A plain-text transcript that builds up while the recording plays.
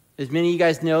As many of you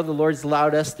guys know, the Lord's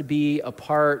allowed us to be a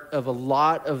part of a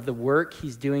lot of the work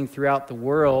he's doing throughout the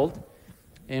world.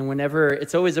 And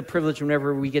it's always a privilege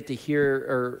whenever we get to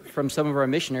hear from some of our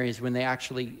missionaries when they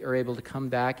actually are able to come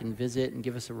back and visit and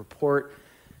give us a report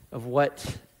of what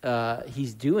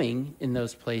he's doing in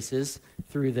those places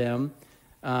through them.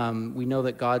 We know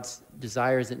that God's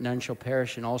desire is that none shall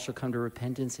perish and all shall come to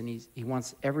repentance, and he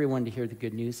wants everyone to hear the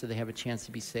good news so they have a chance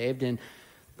to be saved. And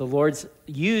the Lord's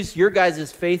used your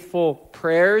guys' faithful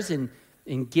prayers and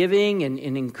giving and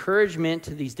encouragement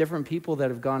to these different people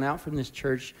that have gone out from this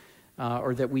church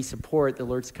or that we support. The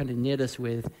Lord's kind of knit us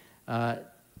with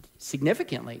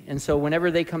significantly. And so whenever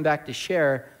they come back to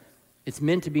share, it's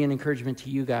meant to be an encouragement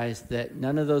to you guys that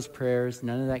none of those prayers,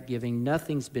 none of that giving,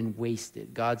 nothing's been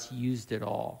wasted. God's used it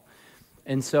all.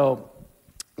 And so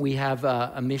we have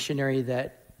a missionary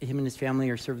that him and his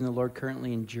family are serving the Lord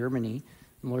currently in Germany.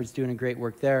 The Lord's doing a great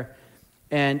work there.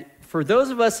 And for those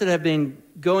of us that have been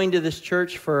going to this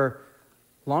church for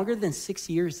longer than 6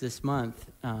 years this month,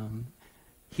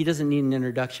 he doesn't need an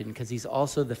introduction because he's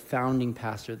also the founding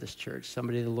pastor of this church,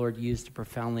 somebody the Lord used to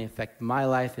profoundly affect my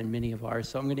life and many of ours.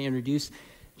 So I'm going to introduce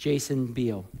Jason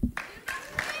Beal.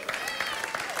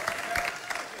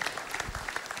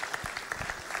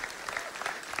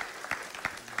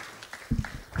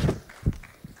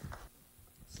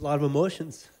 It's a lot of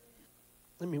emotions.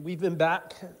 I mean, we've been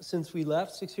back since we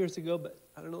left 6 years ago, but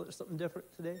I don't know, there's something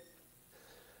different today.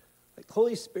 Like,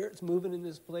 Holy Spirit's moving in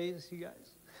this place, you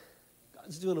guys.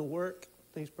 God's doing a work.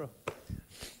 Thanks, bro.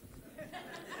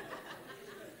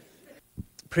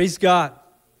 Praise God.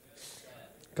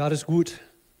 God is gut.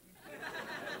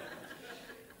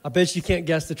 I bet you can't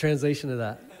guess the translation of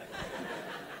that.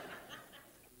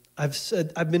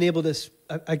 I've been able to,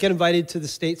 I get invited to the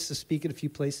States to speak at a few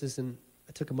places, and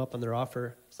I took them up on their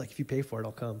offer. It's like, if you pay for it,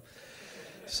 I'll come.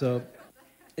 So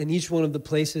in each one of the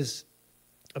places,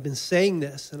 I've been saying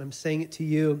this, and I'm saying it to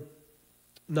you,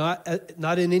 not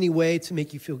in any way to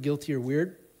make you feel guilty or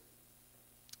weird,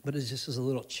 but it's just as a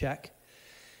little check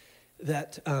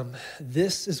that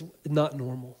this is not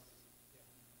normal.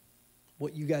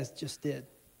 What you guys just did,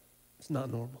 it's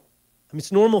not normal. I mean,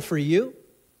 it's normal for you,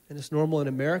 and it's normal in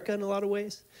America in a lot of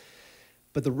ways,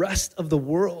 but the rest of the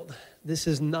world, this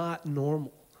is not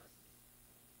normal.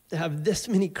 To have this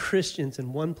many Christians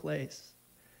in one place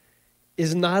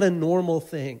is not a normal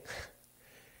thing.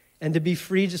 And to be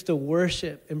free just to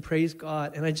worship and praise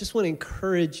God. And I just want to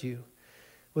encourage you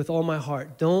with all my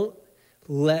heart, don't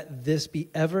let this be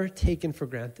ever taken for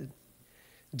granted.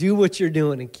 Do what you're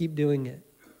doing and keep doing it.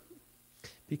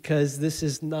 Because this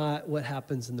is not what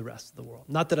happens in the rest of the world.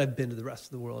 Not that I've been to the rest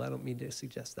of the world. I don't mean to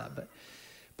suggest that.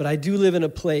 But I do live in a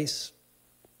place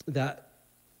that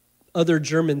other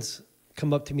Germans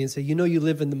come up to me and say, you know, you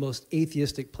live in the most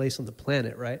atheistic place on the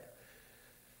planet, right?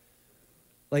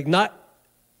 Like, not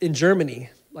in Germany.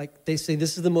 Like, they say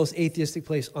this is the most atheistic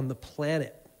place on the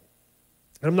planet.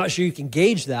 And I'm not sure you can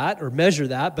gauge that or measure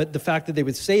that, but the fact that they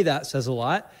would say that says a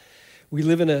lot. We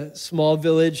live in a small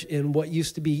village in what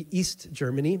used to be East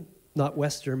Germany, not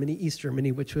West Germany, East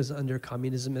Germany, which was under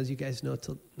communism, as you guys know,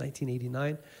 until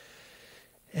 1989.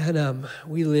 And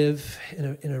we live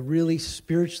in a really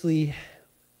spiritually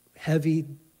heavy,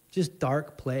 just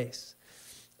dark place.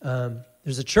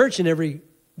 There's a church in every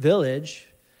village.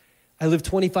 I live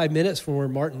 25 minutes from where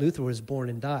Martin Luther was born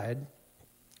and died.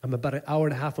 I'm about an hour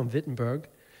and a half from Wittenberg,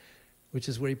 which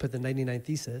is where he put the 99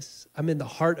 Thesis. I'm in the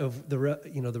heart of the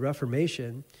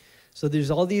Reformation. So there's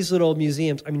all these little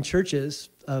museums, churches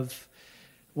of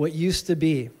what used to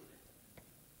be.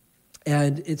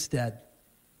 And it's dead.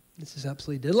 This is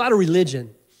absolutely dead. A lot of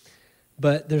religion,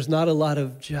 but there's not a lot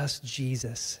of just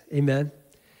Jesus. Amen?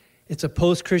 It's a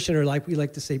post-Christian, or like we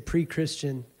like to say,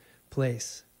 pre-Christian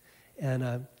place.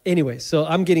 And anyway, so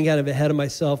I'm getting kind of ahead of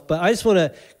myself, but I just want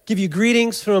to give you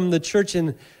greetings from the church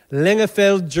in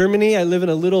Lengefeld, Germany. I live in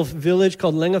a little village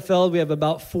called Lengefeld. We have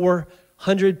about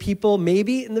 400 people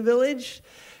maybe in the village,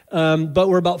 but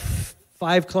we're about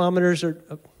 5 kilometers,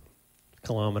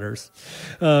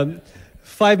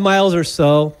 5 miles or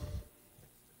so,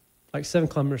 like 7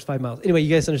 kilometers, 5 miles. Anyway,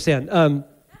 you guys understand.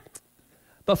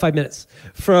 About 5 minutes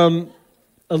from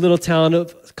a little town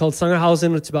called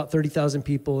Sangerhausen. It's about 30,000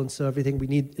 people, and so everything we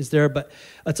need is there. But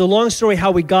it's a long story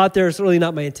how we got there. It's really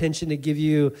not my intention to give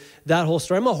you that whole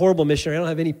story. I'm a horrible missionary. I don't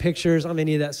have any pictures on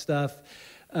any of that stuff.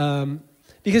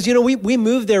 Because, we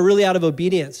moved there really out of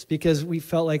obedience because we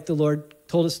felt like the Lord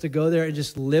told us to go there and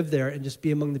just live there and just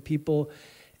be among the people.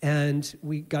 And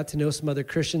we got to know some other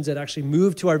Christians that actually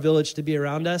moved to our village to be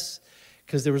around us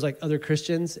because there was like other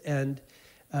Christians. And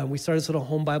we started this little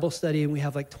home Bible study, and we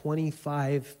have like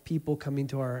 25 people coming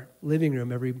to our living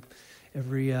room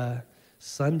every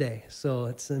Sunday. So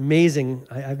it's amazing.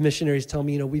 I have missionaries tell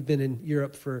me, we've been in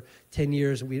Europe for 10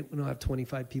 years and we don't have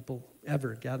 25 people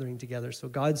ever gathering together. So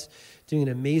God's doing an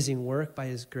amazing work by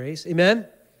his grace. Amen?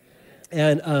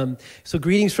 And so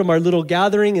greetings from our little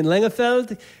gathering in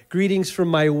Langefeld. Greetings from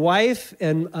my wife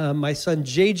and my son,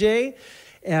 JJ.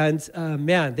 And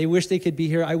man, they wish they could be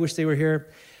here. I wish they were here.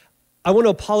 I want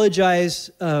to apologize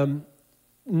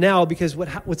now because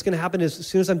what's going to happen is as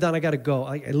soon as I'm done, I got to go.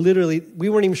 I literally, we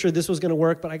weren't even sure this was going to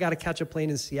work, but I got to catch a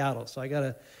plane in Seattle. So I got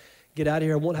to get out of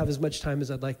here. I won't have as much time as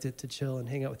I'd like to chill and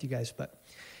hang out with you guys. But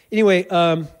anyway,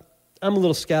 I'm a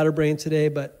little scatterbrained today,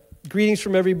 but greetings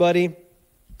from everybody.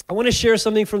 I want to share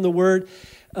something from the Word.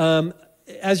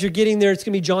 As you're getting there, it's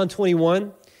going to be John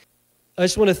 21. I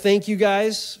just want to thank you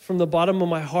guys from the bottom of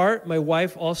my heart. My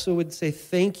wife also would say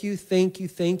thank you, thank you,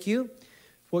 thank you.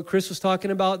 What Chris was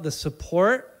talking about, the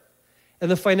support.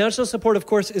 And the financial support, of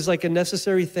course, is like a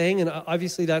necessary thing. And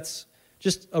obviously that's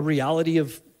just a reality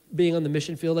of being on the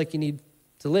mission field like you need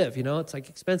to live. It's like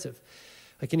expensive,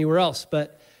 like anywhere else.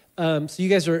 But so you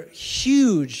guys are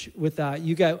huge with that.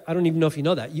 I don't even know if you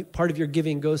know that. Part of your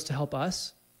giving goes to help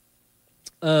us.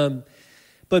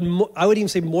 But I would even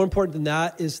say more important than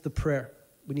that is the prayer,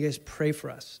 when you guys pray for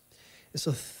us. And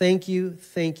so thank you,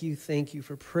 thank you, thank you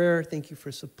for prayer. Thank you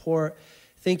for support.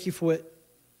 Thank you for what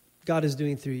God is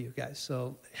doing through you guys.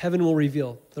 So heaven will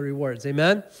reveal the rewards.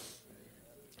 Amen?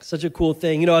 Such a cool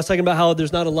thing. I was talking about how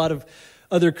there's not a lot of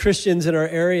other Christians in our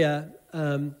area.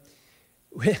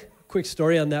 Quick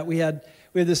story on that. We had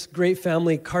this great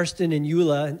family, Karsten and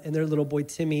Eula, and their little boy,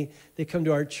 Timmy. They come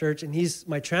to our church, and he's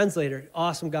my translator.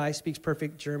 Awesome guy, speaks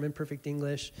perfect German, perfect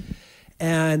English.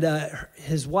 And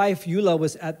his wife, Eula,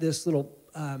 was at this little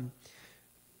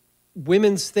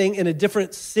women's thing in a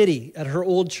different city at her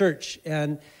old church.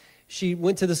 And she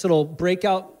went to this little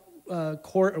breakout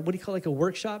court, or what do you call it, like a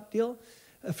workshop deal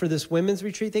for this women's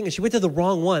retreat thing. And she went to the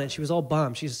wrong one, and she was all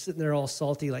bummed. She was sitting there all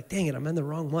salty, like, dang it, I'm in the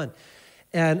wrong one.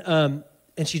 And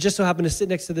she just so happened to sit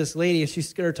next to this lady, and she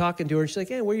started talking to her. And she's like,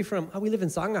 hey, where are you from? Oh, we live in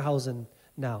Zangerhausen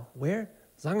now. Where?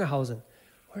 Zangerhausen.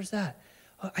 Where's that?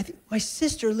 I think my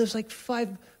sister lives like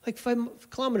five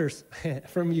kilometers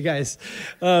from you guys.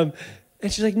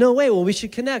 And she's like, no way. Well, we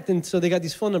should connect. And so they got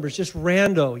these phone numbers, just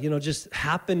rando, just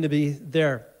happened to be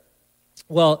there.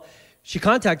 Well, she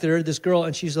contacted her, this girl,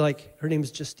 and she's like, her name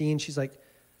is Justine. She's like,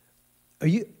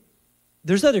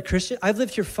 there's other Christian. I've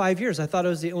lived here 5 years. I thought I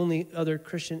was the only other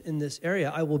Christian in this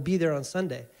area. I will be there on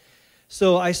Sunday.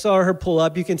 So I saw her pull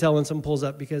up. You can tell when someone pulls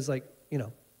up because,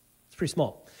 it's pretty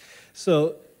small.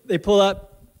 So they pull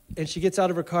up, and she gets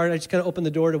out of her car, and I just kind of open the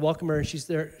door to welcome her, and she's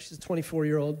there. She's a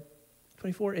 24-year-old,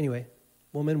 24? Anyway,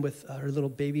 woman with her little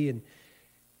baby, and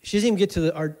she doesn't even get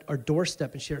to our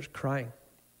doorstep, and she starts crying.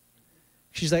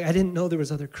 She's like, I didn't know there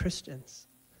was other Christians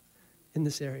in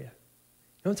this area.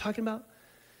 You know what I'm talking about?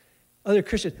 Other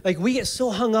Christians. Like, we get so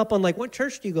hung up on, what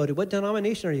church do you go to? What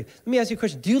denomination are you? Let me ask you a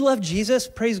question. Do you love Jesus?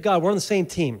 Praise God. We're on the same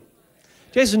team.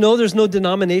 Do you guys know there's no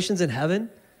denominations in heaven?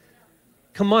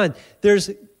 Come on. There's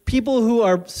people who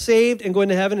are saved and going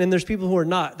to heaven, and there's people who are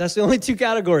not. That's the only two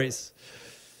categories.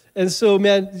 And so,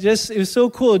 man, it was so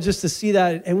cool just to see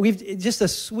that. And just a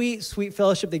sweet, sweet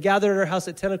fellowship. They gather at our house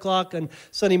at 10 o'clock on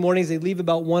Sunday mornings. They leave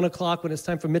about 1 o'clock when it's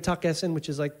time for Mittagessen, which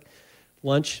is like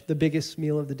lunch, the biggest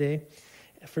meal of the day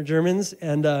for Germans.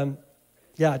 And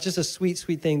just a sweet,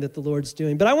 sweet thing that the Lord's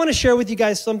doing. But I want to share with you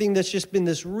guys something that's just been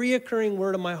this reoccurring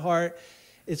word in my heart.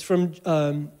 It's from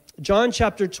John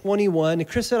chapter 21. And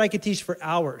Chris said I could teach for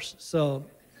hours. So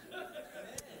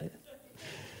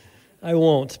I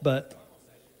won't, but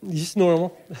just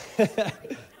normal.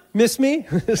 Miss me?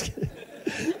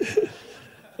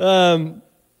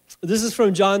 This is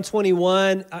from John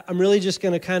 21. I'm really just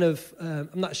going to kind of, I'm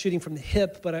not shooting from the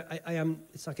hip, but I am.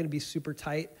 It's not going to be super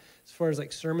tight as far as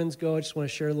sermons go. I just want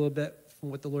to share a little bit from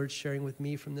what the Lord's sharing with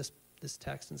me from this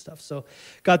text and stuff. So,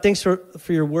 God, thanks for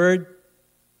your word.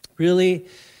 Really,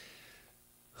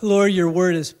 Lord, your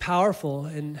word is powerful,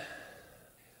 and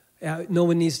no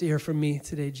one needs to hear from me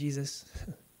today, Jesus.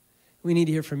 We need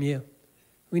to hear from you.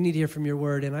 We need to hear from your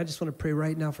word. And I just want to pray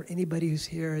right now for anybody who's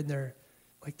here and they're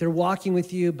walking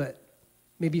with you, but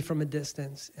maybe from a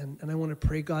distance. And I want to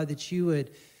pray, God, that you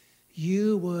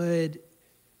would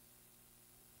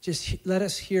just let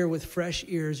us hear with fresh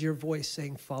ears your voice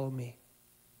saying, follow me.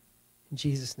 In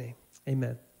Jesus' name,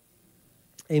 amen.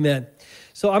 Amen.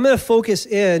 So I'm going to focus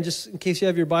in, just in case you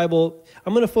have your Bible,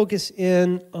 I'm going to focus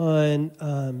in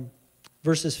on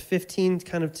verses 15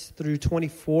 kind of through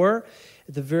 24,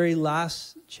 at the very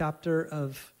last chapter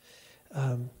of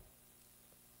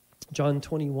John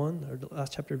 21, or the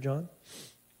last chapter of John.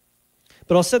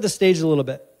 But I'll set the stage a little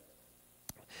bit.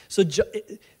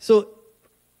 So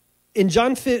in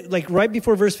John, like right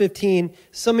before verse 15,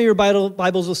 some of your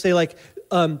Bibles will say like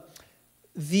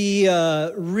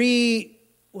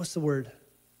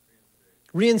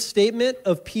reinstatement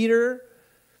of Peter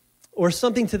or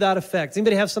something to that effect. Does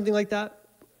anybody have something like that?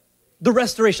 The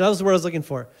restoration, that was the word I was looking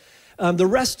for. The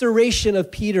restoration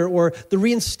of Peter or the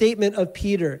reinstatement of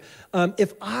Peter.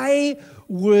 If I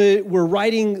were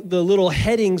writing the little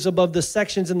headings above the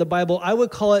sections in the Bible, I would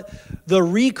call it the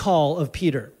recall of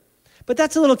Peter. But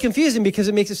that's a little confusing because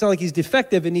it makes it sound like he's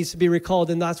defective and needs to be recalled,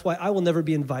 and that's why I will never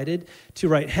be invited to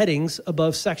write headings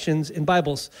above sections in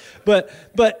Bibles. But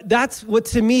that's what,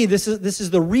 to me, this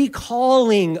is the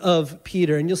recalling of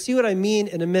Peter, and you'll see what I mean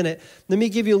in a minute. Let me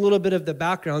give you a little bit of the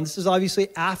background. This is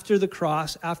obviously after the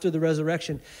cross, after the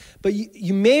resurrection. But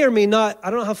you may or may not,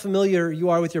 I don't know how familiar you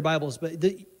are with your Bibles, but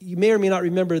you may or may not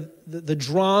remember the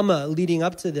drama leading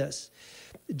up to this.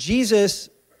 Jesus,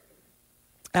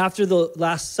 after the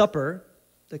Last Supper,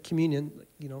 the communion,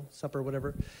 supper,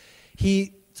 whatever,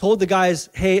 he told the guys,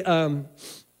 hey,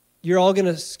 you're all going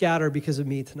to scatter because of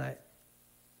me tonight.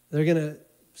 They're going to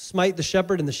smite the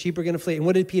shepherd and the sheep are going to flee. And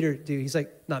what did Peter do? He's like,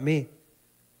 not me.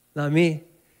 Not me.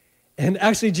 And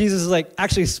actually, Jesus is like,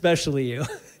 actually, especially you.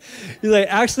 He's like,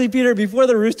 actually, Peter, before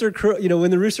the rooster when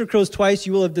the rooster crows twice,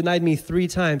 you will have denied me 3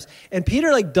 times. And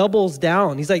Peter like doubles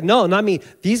down. He's like, no, not me.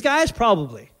 These guys,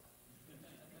 probably.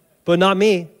 But not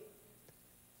me.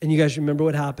 And you guys remember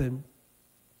what happened.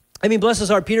 I mean, bless his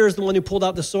heart, Peter is the one who pulled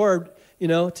out the sword,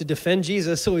 to defend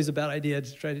Jesus. It's always a bad idea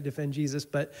to try to defend Jesus.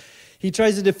 But he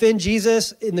tries to defend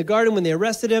Jesus in the garden when they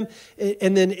arrested him.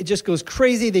 And then it just goes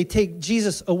crazy. They take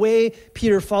Jesus away.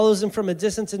 Peter follows him from a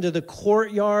distance into the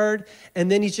courtyard.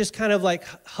 And then he's just kind of like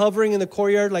hovering in the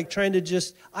courtyard, like trying to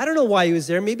I don't know why he was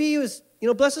there. Maybe he was,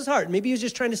 bless his heart. Maybe he was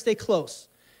just trying to stay close.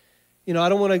 I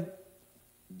don't want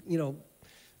to,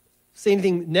 say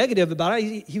anything negative about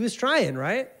it. He was trying,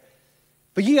 right?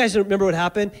 But you guys remember what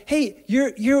happened? Hey,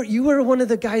 you were one of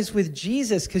the guys with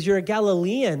Jesus because you're a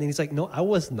Galilean. And he's like, no, I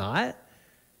was not. A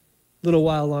little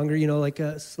while longer, like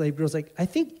a slave girl's like, I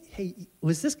think, hey,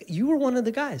 you were one of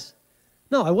the guys.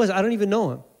 No, I wasn't. I don't even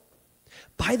know him.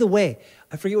 By the way,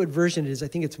 I forget what version it is. I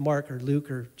think it's Mark or Luke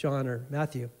or John or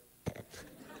Matthew.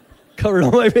 Covered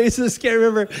all my bases, can't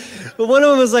remember. But one of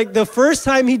them was like, the first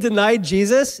time he denied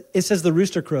Jesus, it says the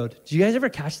rooster crowed. Did you guys ever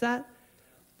catch that?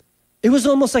 It was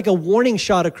almost like a warning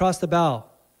shot across the bow.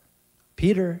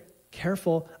 Peter,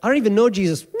 careful. I don't even know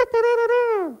Jesus.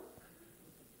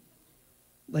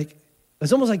 Like,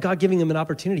 it's almost like God giving him an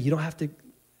opportunity. You don't have to,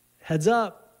 heads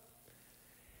up.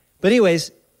 But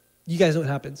anyways, you guys know what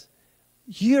happens.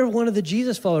 You're one of the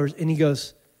Jesus followers. And he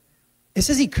goes, it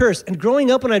says he cursed. And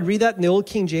growing up, when I'd read that in the old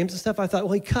King James and stuff, I thought,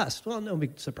 well, he cussed. Well, no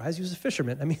big surprise. He was a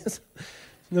fisherman. I mean,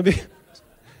 no big.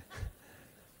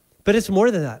 But it's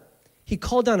more than that. He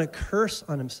called down a curse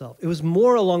on himself. It was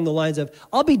more along the lines of,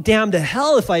 I'll be damned to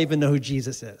hell if I even know who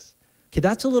Jesus is. Okay,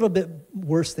 that's a little bit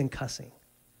worse than cussing.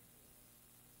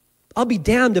 I'll be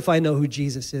damned if I know who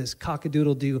Jesus is.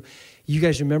 Cock-a-doodle-doo. You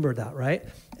guys remember that, right?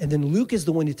 And then Luke is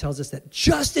the one who tells us that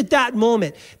just at that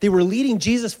moment, they were leading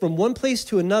Jesus from one place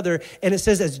to another. And it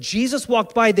says, as Jesus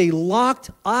walked by, they locked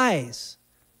eyes.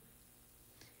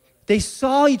 They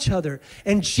saw each other.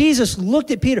 And Jesus looked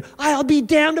at Peter. I'll be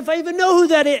damned if I even know who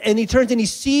that is. And he turns and he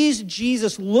sees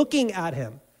Jesus looking at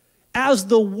him as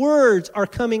the words are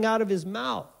coming out of his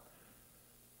mouth.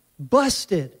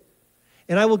 Busted.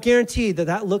 And I will guarantee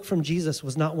that look from Jesus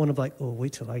was not one of like, oh,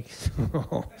 wait till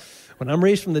when I'm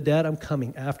raised from the dead, I'm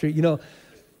coming after,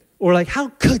 or like, how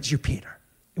could you, Peter?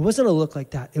 It wasn't a look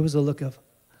like that. It was a look of,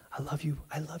 I love you.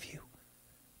 I love you.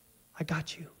 I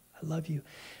got you. I love you.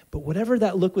 But whatever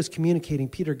that look was communicating,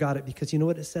 Peter got it because you know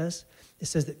what it says? It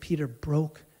says that Peter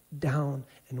broke down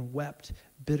and wept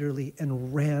bitterly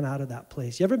and ran out of that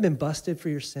place. You ever been busted for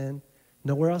your sin?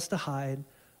 Nowhere else to hide.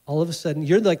 All of a sudden,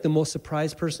 you're like the most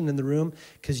surprised person in the room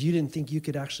because you didn't think you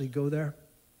could actually go there.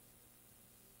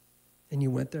 And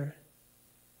you went there.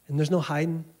 And there's no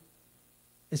hiding.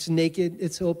 It's naked.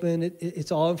 It's open.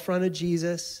 It's all in front of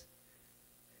Jesus.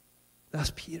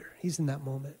 That's Peter. He's in that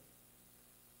moment.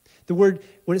 The word,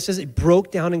 when it says it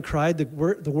broke down and cried, the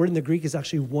word in the Greek is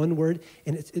actually one word.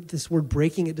 And this word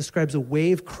breaking, it describes a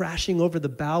wave crashing over the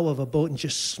bow of a boat and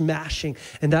just smashing.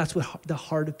 And that's what the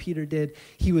heart of Peter did.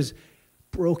 He was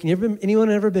broken. Anyone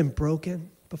ever been broken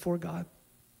before God?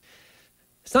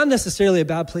 It's not necessarily a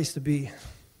bad place to be.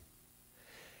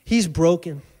 He's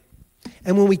broken.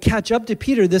 And when we catch up to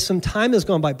Peter, some time has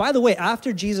gone by. By the way,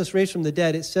 after Jesus raised from the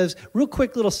dead, it says, real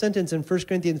quick little sentence in 1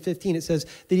 Corinthians 15, it says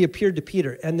that he appeared to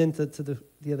Peter and then to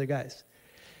the other guys.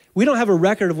 We don't have a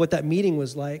record of what that meeting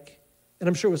was like. and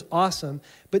I'm sure it was awesome.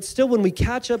 But still, when we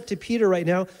catch up to Peter right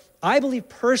now, I believe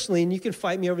personally, and you can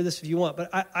fight me over this if you want, but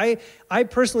I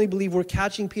personally believe we're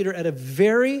catching Peter at a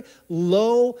very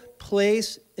low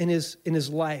place in his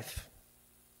life.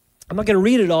 I'm not going to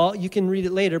read it all. You can read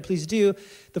it later. Please do.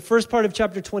 The first part of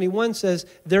chapter 21 says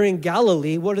they're in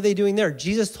Galilee. What are they doing there?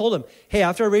 Jesus told them, hey,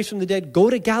 after I raise from the dead, go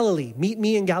to Galilee. Meet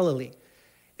me in Galilee.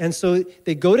 And so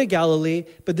they go to Galilee,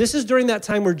 but this is during that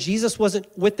time where Jesus wasn't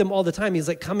with them all the time. He's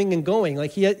like coming and going.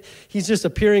 Like he's just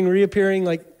appearing, reappearing.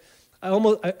 Like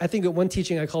I think at one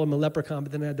teaching I called him a leprechaun,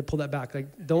 but then I had to pull that back.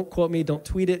 Like, don't quote me, don't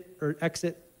tweet it or X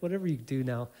it, whatever you do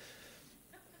now.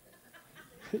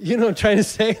 You know what I'm trying to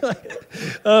say?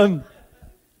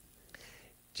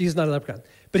 Jesus is not a leprechaun.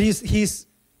 But he's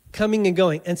coming and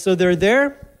going. And so they're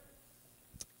there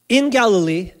in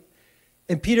Galilee,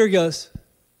 and Peter goes,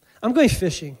 I'm going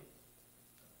fishing.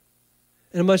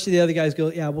 And a bunch of the other guys go,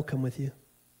 yeah, we'll come with you.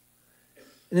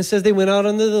 And it says they went out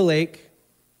onto the lake,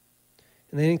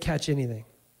 and they didn't catch anything.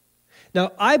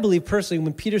 Now, I believe personally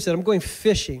when Peter said, I'm going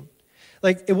fishing,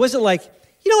 like it wasn't like,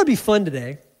 it'd be fun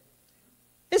today.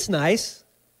 It's nice.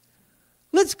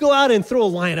 Let's go out and throw a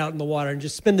line out in the water and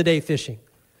just spend the day fishing.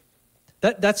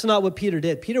 That's not what Peter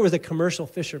did. Peter was a commercial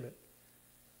fisherman.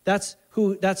 That's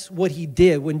what he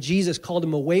did when Jesus called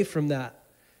him away from that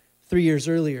 3 years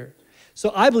earlier.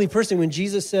 So I believe personally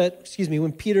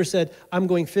when Peter said, I'm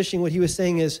going fishing, what he was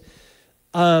saying is,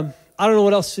 I don't know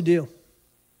what else to do.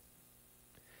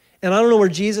 And I don't know where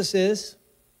Jesus is.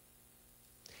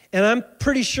 And I'm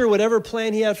pretty sure whatever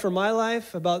plan he had for my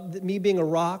life about me being a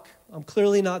rock, I'm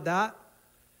clearly not that.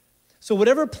 So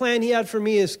whatever plan he had for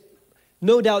me is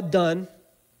no doubt done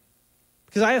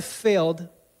because I have failed.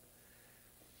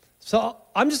 So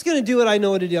I'm just going to do what I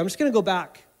know what to do. I'm just going to go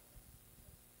back.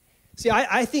 See,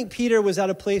 I think Peter was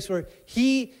at a place where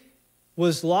he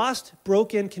was lost,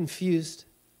 broken, confused,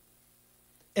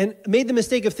 and made the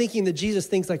mistake of thinking that Jesus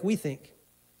thinks like we think.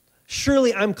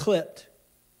 Surely I'm clipped.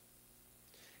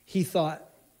 He thought,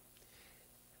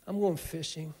 I'm going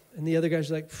fishing. And the other guys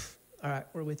are like, all right,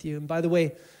 we're with you. And by the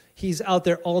way, he's out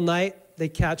there all night. They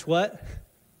catch what?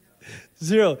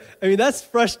 0. I mean, that's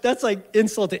fresh. That's like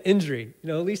insult to injury.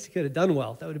 At least he could have done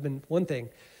well. That would have been one thing.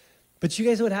 But you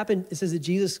guys know what happened? It says that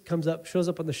Jesus shows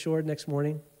up on the shore next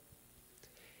morning.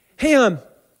 Hey,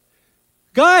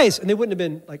 guys. And they wouldn't have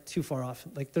been like too far off.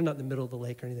 Like they're not in the middle of the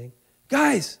lake or anything.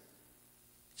 Guys,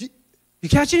 you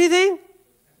catch anything?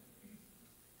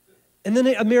 And then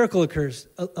a miracle occurs.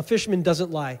 A fisherman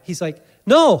doesn't lie. He's like,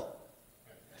 no.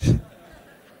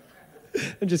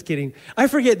 I'm just kidding. I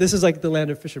forget this is like the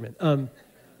land of fishermen.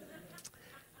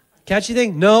 Catch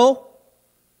anything? No.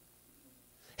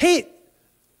 Hey,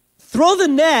 throw the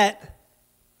net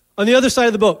on the other side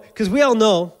of the boat. Because we all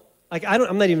know, like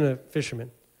I'm not even a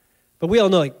fisherman, but we all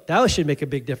know like that should make a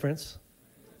big difference.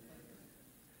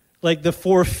 Like the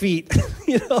 4 feet,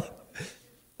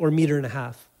 or 1.5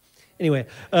 meters. Anyway,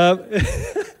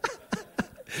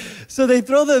 so they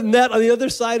throw the net on the other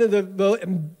side of the boat,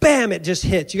 and bam, it just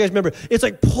hits. You guys remember? It's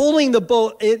like pulling the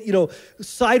boat,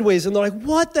 sideways, and they're like,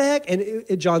 "What the heck?"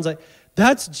 And John's like,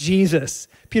 "That's Jesus."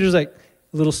 Peter's like,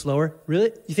 "A little slower,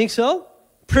 really? You think so?"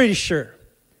 Pretty sure.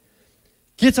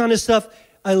 Gets on his stuff.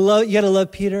 You gotta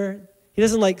love Peter. He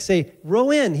doesn't like say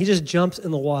row in. He just jumps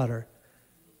in the water,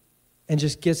 and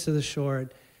just gets to the shore,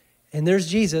 and there's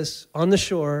Jesus on the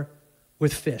shore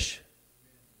with fish.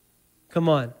 Come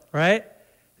on, right?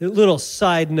 A little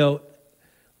side note.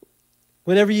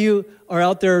 Whenever you are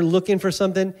out there looking for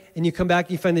something and you come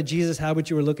back, you find that Jesus had what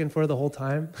you were looking for the whole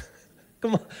time.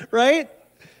 Come on, right?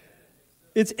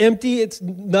 It's empty. It's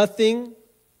nothing.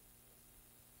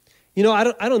 I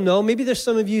don't know. Maybe there's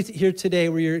some of you here today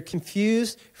where you're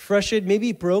confused, frustrated,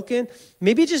 maybe broken,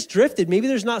 maybe just drifted. Maybe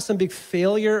there's not some big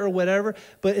failure or whatever,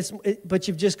 but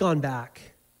you've just gone back.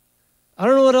 I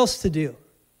don't know what else to do.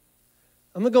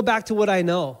 I'm going to go back to what I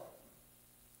know.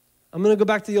 I'm going to go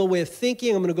back to the old way of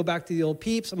thinking. I'm going to go back to the old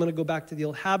peeps. I'm going to go back to the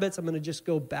old habits. I'm going to just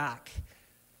go back.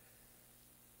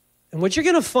 And what you're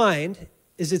going to find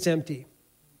is it's empty.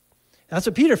 That's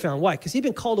what Peter found. Why? Because he'd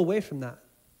been called away from that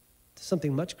to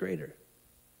something much greater.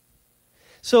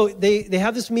 So they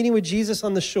have this meeting with Jesus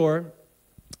on the shore,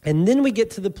 and then we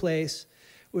get to the place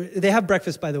where they have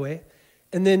breakfast, by the way,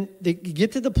 and then they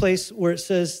get to the place where it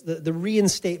says the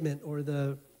reinstatement or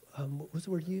the what's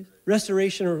the word used?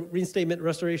 Restoration or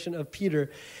restoration of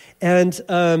Peter. And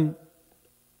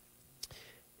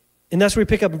that's where we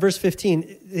pick up in verse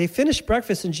 15. They finished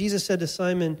breakfast, and Jesus said to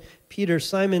Simon Peter,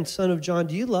 "Simon, son of John,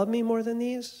 do you love me more than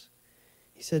these?"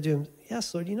 He said to him,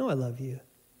 "Yes, Lord, you know I love you."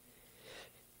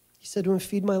 He said to him,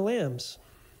 "Feed my lambs."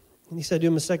 And he said to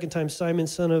him a second time, Simon,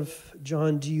 son of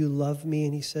John, do you love me?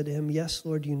 And he said to him, yes,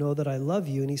 Lord, you know that I love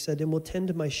you. And he said to him, well, tend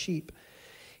to my sheep.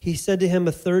 He said to him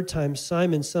a third time,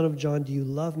 Simon, son of John, do you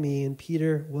love me? And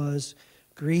Peter was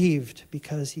grieved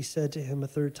because he said to him a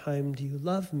third time, do you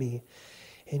love me?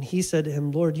 And he said to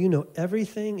him, Lord, you know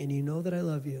everything, and you know that I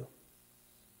love you.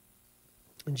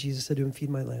 And Jesus said to him, feed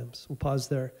my lambs. We'll pause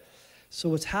there. So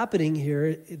what's happening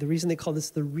here, the reason they call this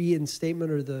the reinstatement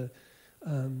or the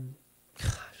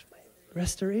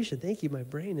restoration. Thank you. My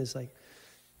brain is like,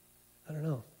 I don't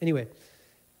know. Anyway,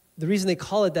 the reason they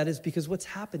call it that is because what's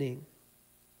happening?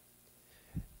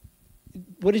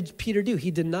 What did Peter do? He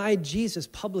denied Jesus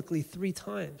publicly 3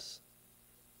 times.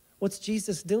 What's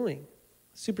Jesus doing?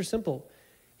 Super simple.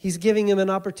 He's giving him an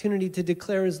opportunity to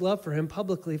declare his love for him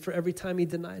publicly for every time he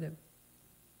denied him.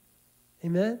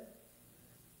 Amen?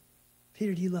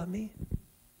 Peter, do you love me?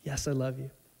 Yes, I love you.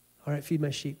 All right, feed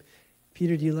my sheep.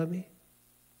 Peter, do you love me?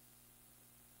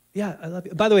 Yeah, I love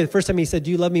you. By the way, the first time he said,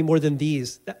 do you love me more than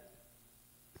these?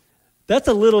 That's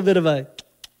a little bit of a,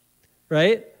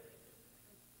 right?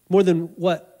 More than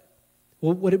what?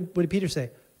 Well, what did Peter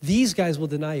say? These guys will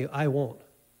deny you. I won't.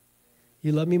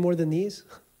 You love me more than these?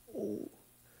 Oh.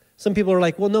 Some people are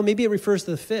like, well, no, maybe it refers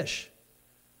to the fish.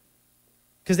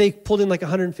 Because they pulled in like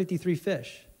 153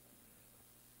 fish.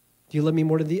 Do you love me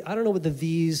more than these? I don't know what the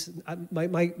these,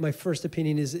 my first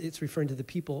opinion is it's referring to the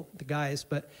people, the guys,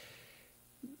 but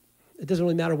it doesn't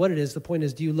really matter what it is. The point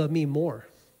is, do you love me more?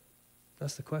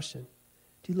 That's the question.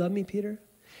 Do you love me, Peter?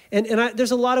 And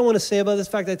there's a lot I want to say about this.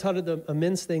 In fact, I taught at a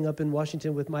men's thing up in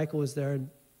Washington with Michael was there,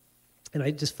 and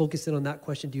I just focused in on that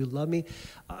question, do you love me?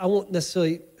 I won't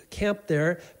necessarily camp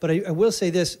there, but I will say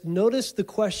this. Notice the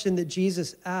question that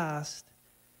Jesus asked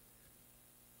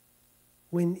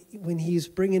when he's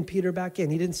bringing Peter back in.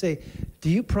 He didn't say, do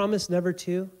you promise never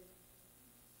to?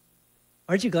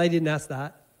 Aren't you glad he didn't ask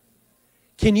that?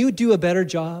 Can you do a better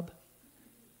job?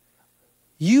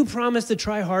 You promise to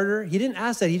try harder? He didn't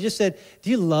ask that. He just said, do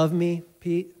you love me,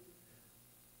 Pete?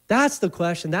 That's the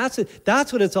question. That's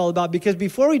what it's all about. Because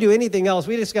before we do anything else,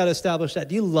 we just got to establish that.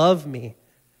 Do you love me?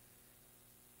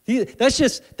 That's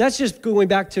just going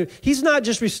back to, he's not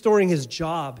just restoring his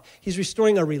job. He's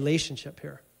restoring a relationship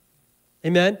here.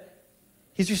 Amen?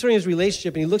 He's restoring his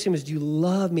relationship, and he looks at him and says, do you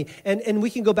love me? And we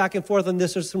can go back and forth on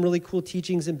this. There's some really cool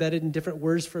teachings embedded in different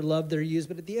words for love that are used.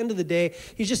 But at the end of the day,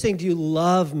 he's just saying, do you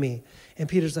love me? And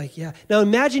Peter's like, yeah. Now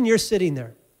imagine you're sitting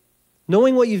there,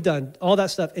 knowing what you've done, all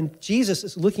that stuff, and Jesus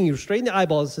is looking you straight in the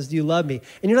eyeballs and says, do you love me?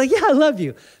 And you're like, yeah, I love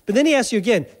you. But then he asks you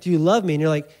again, do you love me? And you're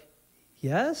like,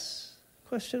 yes?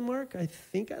 Question mark. I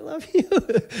think I love you.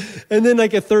 And then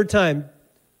like a third time,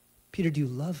 Peter, do you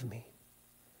love me?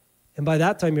 And by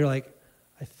that time, you're like,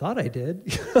 I thought I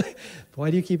did. Why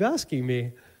do you keep asking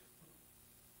me?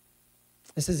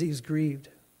 It says he was grieved.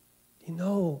 You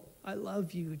know, I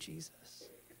love you, Jesus.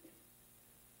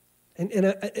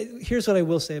 And here's what I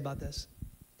will say about this.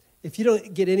 If you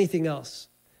don't get anything else,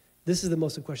 this is the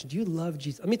most important question. Do you love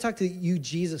Jesus? Let me talk to you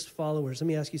Jesus followers. Let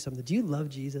me ask you something. Do you love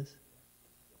Jesus?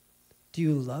 Do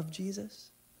you love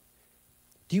Jesus?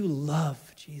 Do you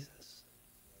love Jesus?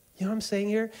 You know what I'm saying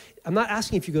here? I'm not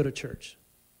asking if you go to church.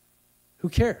 Who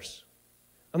cares?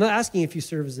 I'm not asking if you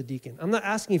serve as a deacon. I'm not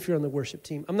asking if you're on the worship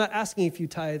team. I'm not asking if you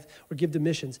tithe or give to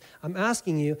missions. I'm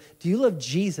asking you, do you love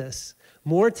Jesus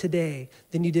more today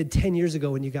than you did 10 years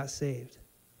ago when you got saved?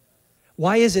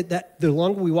 Why is it that the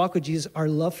longer we walk with Jesus, our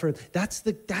love for him, that's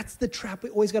the trap we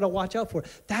always got to watch out for.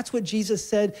 That's what Jesus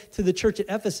said to the church at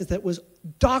Ephesus that was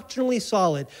doctrinally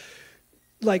solid,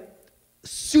 like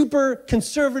super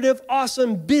conservative,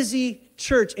 awesome, busy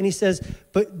church. And he says,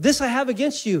 but this I have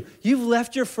against you. You've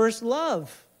left your first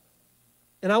love.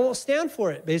 And I won't stand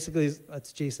for it. Basically,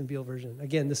 that's Jason Beal version.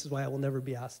 Again, this is why I will never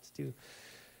be asked to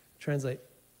translate.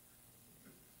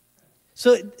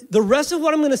 So the rest of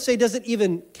what I'm going to say doesn't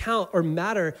even count or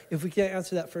matter if we can't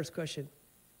answer that first question.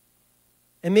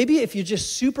 And maybe if you're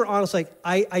just super honest, like,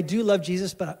 I do love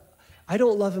Jesus, but I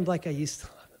don't love him like I used to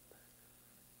love him.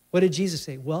 What did Jesus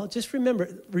say? Well, just remember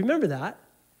that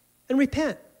and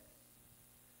repent.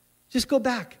 Just go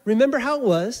back. Remember how it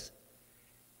was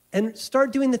and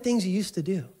start doing the things you used to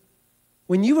do.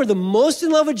 When you were the most in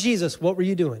love with Jesus, what were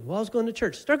you doing? Well, I was going to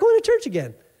church. Start going to church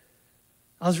again.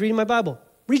 I was reading my Bible.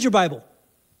 Read your Bible.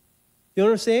 You know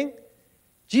what I'm saying?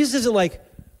 Jesus isn't like,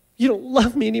 you don't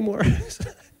love me anymore.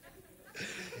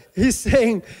 He's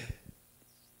saying,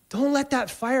 don't let that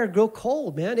fire grow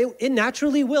cold, man. It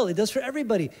naturally will. It does for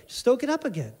everybody. Stoke it up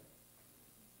again.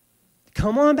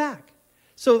 Come on back.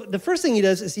 So the first thing he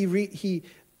does is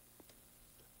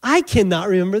I cannot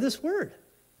remember this word.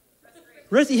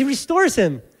 He restores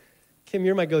him. Kim,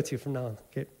 you're my go-to from now on.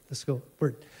 Okay, let's go.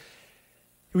 Word.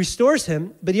 He restores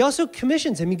him, but he also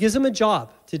commissions him. He gives him a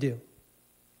job to do.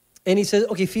 And he says,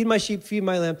 okay, feed my sheep, feed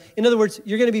my lamb. In other words,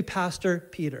 you're going to be Pastor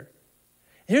Peter.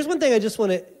 And here's one thing I just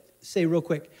want to say real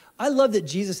quick. I love that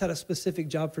Jesus had a specific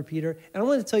job for Peter. And I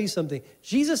want to tell you something.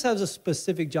 Jesus has a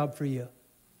specific job for you.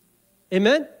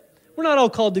 Amen? We're not all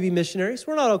called to be missionaries.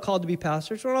 We're not all called to be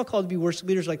pastors. We're not all called to be worship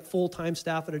leaders like full-time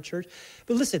staff at a church.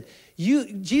 But listen,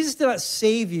 Jesus did not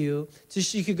save you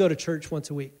just so you could go to church once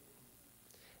a week.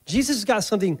 Jesus has got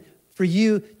something for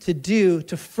you to do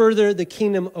to further the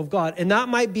kingdom of God. And that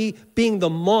might be being the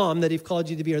mom that he's called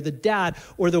you to be, or the dad,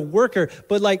 or the worker.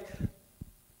 But like,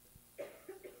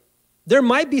 there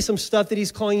might be some stuff that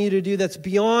he's calling you to do that's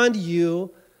beyond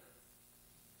you.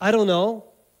 I don't know.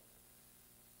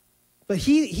 But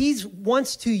he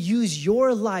wants to use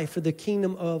your life for the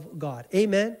kingdom of God.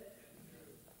 Amen?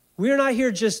 We're not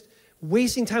here just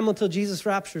wasting time until Jesus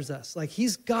raptures us. Like,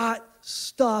 he's got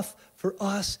stuff for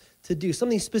us to do,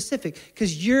 something specific,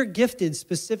 because you're gifted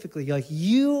specifically. Like,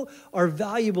 you are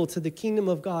valuable to the kingdom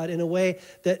of God in a way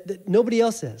that nobody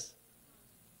else is.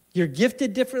 You're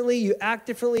gifted differently, you act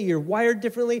differently, you're wired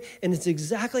differently, and it's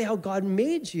exactly how God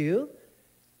made you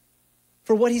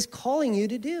for what he's calling you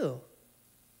to do.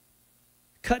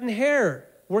 Cutting hair,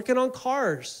 working on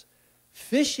cars,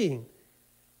 fishing.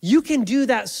 You can do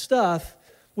that stuff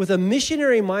with a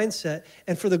missionary mindset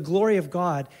and for the glory of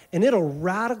God, and it'll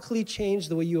radically change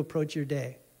the way you approach your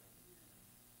day.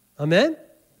 Amen?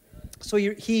 So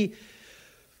he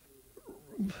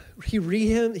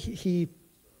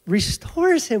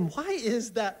restores him. Why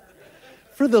is that?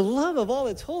 For the love of all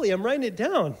that's holy. I'm writing it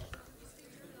down.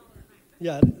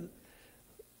 Yeah.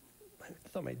 I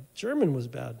thought my German was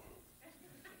bad.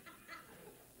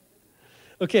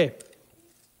 Okay.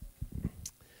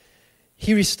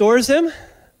 He restores him.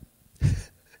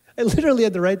 I literally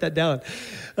had to write that down.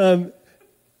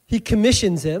 He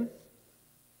commissions him.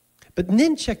 But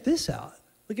then check this out.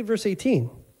 Look at verse 18.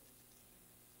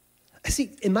 I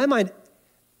see, in my mind,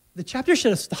 the chapter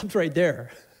should have stopped right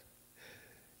there.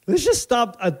 Let's just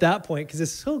stop at that point because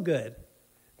it's so good.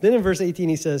 Then in verse 18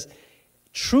 he says,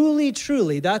 truly,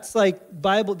 truly. That's like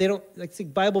Bible, that's the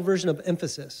Bible version of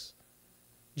emphasis.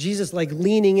 Jesus like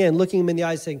leaning in, looking him in the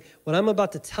eyes, saying, what I'm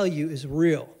about to tell you is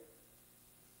real.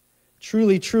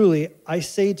 Truly, truly, I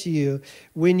say to you,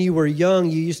 when you were young,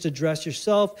 you used to dress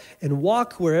yourself and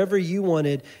walk wherever you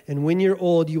wanted. And when you're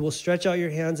old, you will stretch out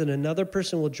your hands and another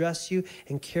person will dress you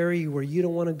and carry you where you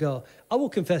don't want to go. I will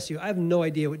confess to you, I have no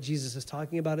idea what Jesus is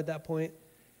talking about at that point.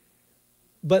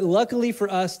 But luckily for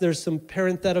us, there's some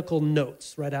parenthetical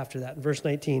notes right after that in verse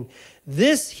 19.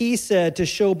 This he said to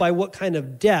show by what kind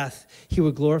of death he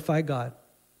would glorify God.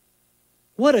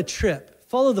 What a trip.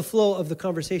 Follow the flow of the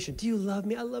conversation. Do you love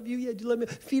me? I love you. Yeah, do you love me?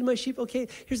 Feed my sheep? Okay,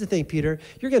 here's the thing, Peter.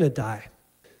 You're going to die.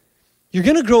 You're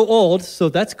going to grow old, so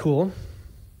that's cool.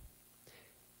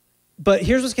 But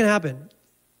here's what's going to happen.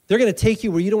 They're going to take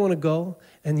you where you don't want to go,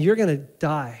 and you're going to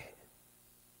die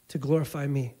to glorify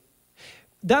me.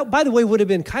 That, by the way, would have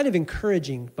been kind of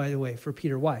encouraging, by the way, for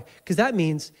Peter. Why? Because that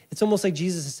means it's almost like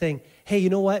Jesus is saying, hey, you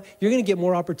know what? You're going to get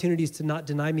more opportunities to not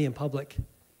deny me in public.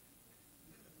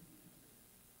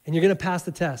 And you're going to pass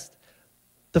the test.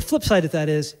 The flip side of that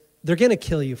is they're going to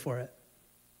kill you for it.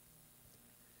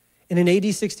 And in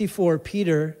AD 64,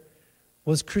 Peter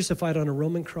was crucified on a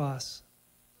Roman cross.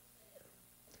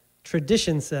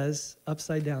 Tradition says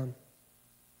upside down.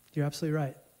 You're absolutely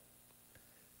right.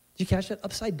 Did you catch that?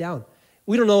 Upside down.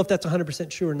 We don't know if that's 100%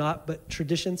 true or not, but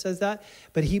tradition says that.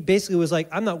 But he basically was like,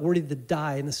 I'm not worthy to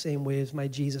die in the same way as my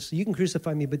Jesus. So you can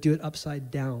crucify me, but do it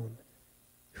upside down.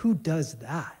 Who does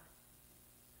that?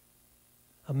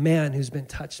 A man who's been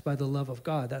touched by the love of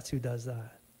God. That's who does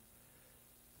that.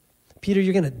 Peter,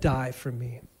 you're going to die for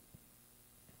me.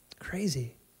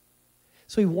 Crazy.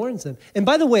 So he warns them. And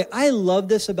by the way, I love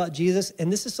this about Jesus,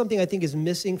 and this is something I think is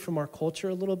missing from our culture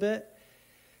a little bit.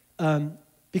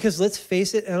 Because let's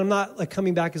face it, and I'm not like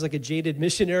coming back as like a jaded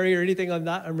missionary or anything.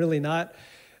 I'm really not.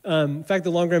 In fact,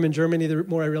 the longer I'm in Germany, the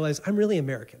more I realize I'm really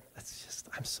American.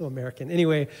 I'm so American.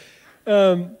 Anyway,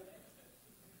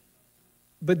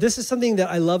 but this is something that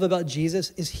I love about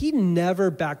Jesus is he never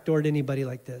backdoored anybody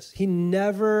like this. He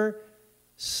never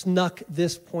snuck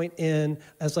this point in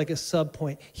as like a sub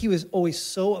point. He was always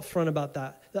so upfront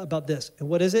about this. And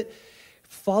what is it?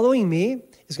 Following me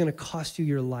is going to cost you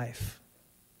your life.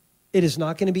 It is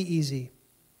not going to be easy.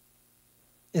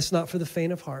 It's not for the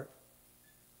faint of heart.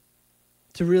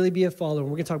 To really be a follower, and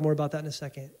we're going to talk more about that in a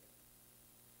second.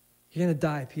 You're going to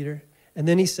die, Peter. And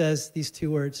then he says these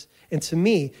two words. And to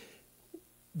me,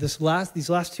 these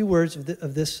last two words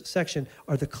of this section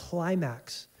are the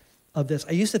climax of this.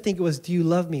 I used to think it was, do you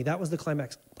love me? That was the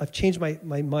climax. I've changed my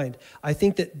mind. I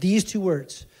think that these two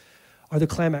words are the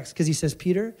climax because he says,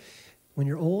 Peter, when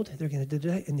you're old, they're going to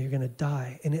die and you're going to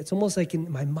die. And it's almost like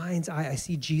in my mind's eye, I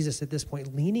see Jesus at this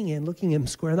point leaning in, looking him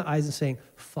square in the eyes and saying,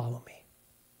 follow me.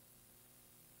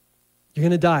 You're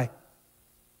going to die.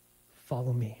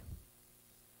 Follow me.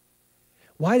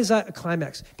 Why is that a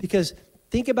climax? Because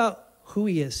think about who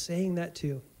he is saying that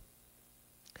to.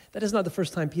 That is not the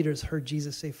first time Peter has heard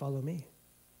Jesus say, follow me.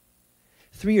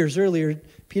 3 years earlier,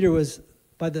 Peter was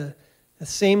by the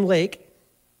same lake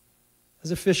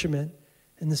as a fisherman,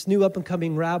 and this new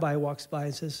up-and-coming rabbi walks by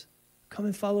and says, come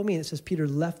and follow me. And it says Peter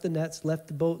left the nets, left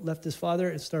the boat, left his father,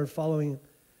 and started following him.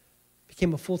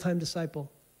 Became a full-time disciple.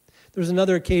 There was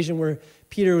another occasion where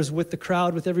Peter was with the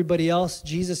crowd, with everybody else.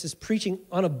 Jesus is preaching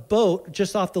on a boat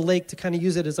just off the lake to kind of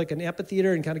use it as like an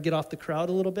amphitheater and kind of get off the crowd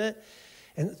a little bit.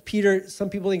 And Peter, some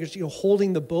people think is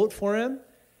holding the boat for him.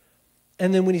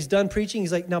 And then when he's done preaching,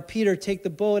 he's like, now, Peter, take the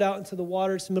boat out into the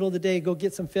water. It's the middle of the day. Go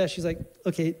get some fish. He's like,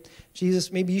 okay,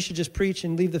 Jesus, maybe you should just preach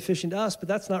and leave the fishing to us. But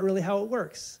that's not really how it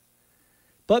works.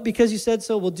 But because you said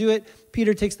so, we'll do it.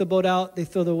 Peter takes the boat out. They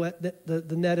throw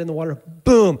the net in the water.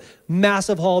 Boom.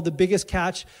 Massive haul, the biggest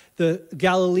catch the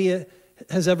Galilee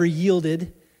has ever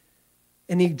yielded.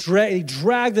 And he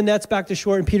dragged the nets back to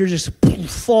shore, and Peter just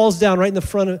falls down right in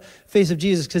the face of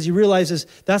Jesus because he realizes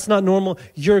that's not normal.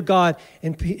 You're God.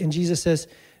 And Jesus says,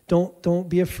 don't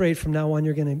be afraid. From now on,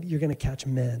 you're gonna catch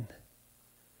men.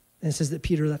 And it says that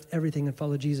Peter left everything and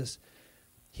followed Jesus.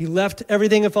 He left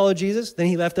everything and followed Jesus. Then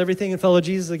he left everything and followed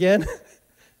Jesus again.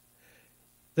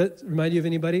 That remind you of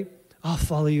anybody? I'll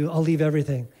follow you. I'll leave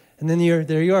everything. And then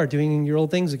there you are doing your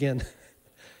old things again.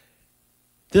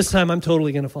 This time I'm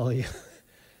totally going to follow you.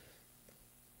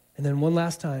 And then one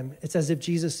last time, it's as if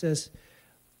Jesus says,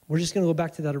 we're just going to go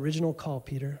back to that original call,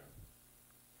 Peter.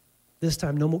 This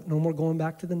time, no more going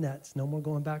back to the nets. No more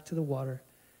going back to the water.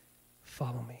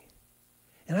 Follow me.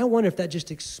 And I wonder if that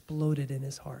just exploded in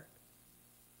his heart.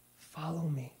 Follow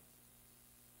me.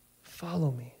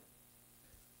 Follow me.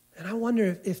 And I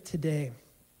wonder if today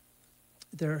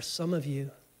there are some of you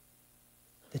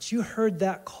that you heard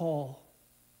that call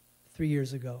 3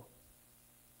 years ago.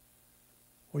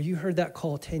 Or you heard that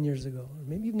call 10 years ago. Or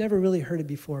maybe you've never really heard it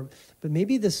before. But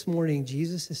maybe this morning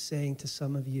Jesus is saying to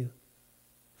some of you,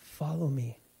 follow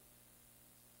me.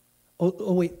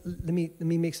 Oh wait, let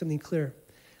me make something clear.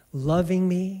 Loving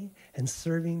me and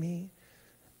serving me,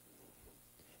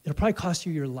 it'll probably cost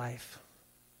you your life.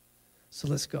 So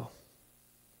let's go.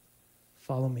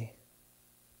 Follow me.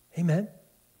 Amen.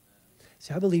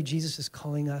 See, I believe Jesus is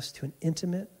calling us to an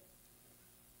intimate,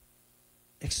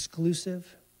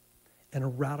 exclusive, and a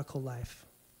radical life.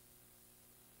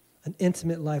 An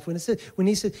intimate life. When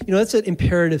he said, that's an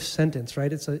imperative sentence,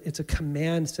 right? It's a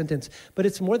command sentence, but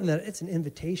it's more than that. It's an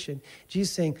invitation.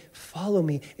 Jesus saying, follow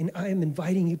me, and I am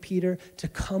inviting you, Peter, to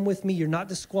come with me. You're not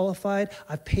disqualified.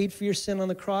 I've paid for your sin on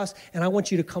the cross, and I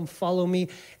want you to come follow me.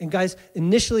 And guys,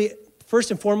 initially, first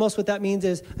and foremost, what that means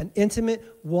is an intimate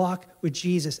walk with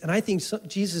Jesus. And I think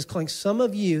Jesus is calling some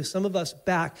of us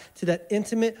back to that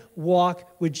intimate walk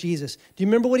with Jesus. Do you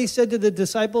remember what he said to the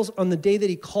disciples on the day that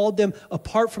he called them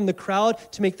apart from the crowd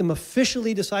to make them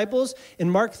officially disciples? In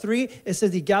Mark 3, it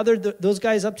says he gathered those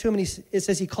guys up to him, and it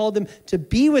says he called them to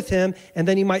be with him, and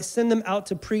then he might send them out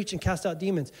to preach and cast out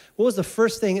demons. What was the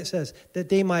first thing it says? That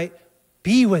they might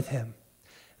be with him.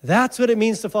 That's what it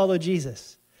means to follow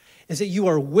Jesus, is that you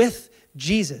are with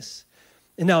Jesus.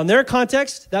 And now in their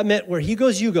context, that meant where he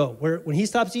goes, you go. Where when he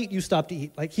stops to eat, you stop to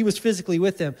eat. Like he was physically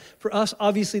with them. For us,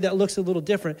 obviously, that looks a little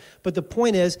different. But the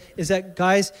point is that,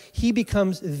 guys, he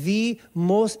becomes the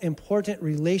most important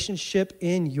relationship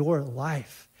in your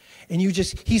life. And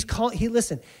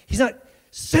listen, he's not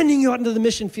sending you out into the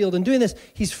mission field and doing this.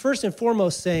 He's first and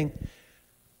foremost saying,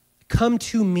 come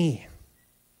to me.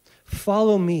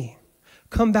 Follow me.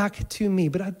 Come back to me.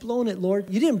 But I've blown it, Lord.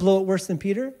 You didn't blow it worse than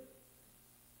Peter.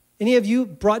 Any of you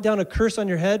brought down a curse on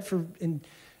your head and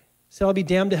said, I'll be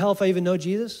damned to hell if I even know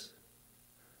Jesus?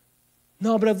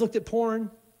 No, but I've looked at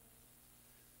porn.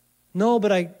 No,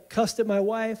 but I cussed at my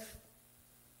wife.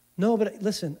 No, but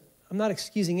listen, I'm not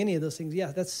excusing any of those things.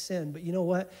 Yeah, that's sin. But you know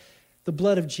what? The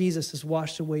blood of Jesus has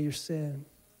washed away your sin.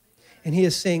 And he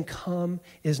is saying, come,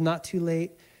 it is not too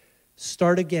late.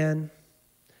 Start again.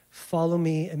 Follow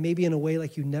me, and maybe in a way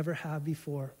like you never have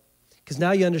before. Because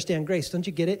now you understand grace. Don't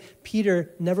you get it?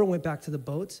 Peter never went back to the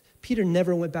boats. Peter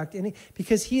never went back to any,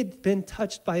 because he had been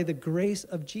touched by the grace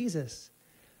of Jesus.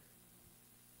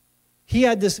 He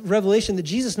had this revelation that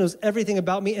Jesus knows everything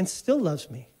about me and still loves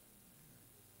me.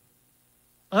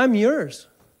 I'm yours.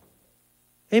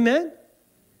 Amen?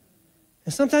 And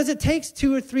And sometimes it takes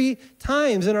 2 or 3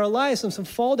 times in our lives, some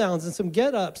fall downs and some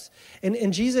get ups.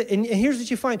 And Jesus, and here's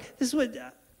what you find. This is what,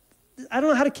 I don't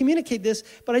know how to communicate this,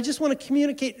 but I just want to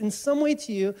communicate in some way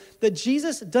to you that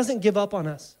Jesus doesn't give up on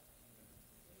us.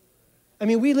 I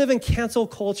mean, we live in cancel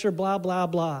culture, blah, blah,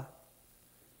 blah.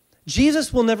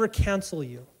 Jesus will never cancel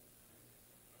you.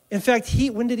 In fact,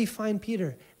 when did he find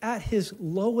Peter? At his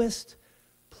lowest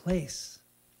place.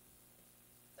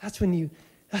 That's when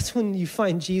you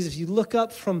find Jesus. You look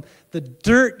up from the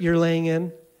dirt you're laying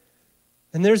in,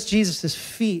 and there's Jesus'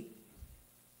 feet.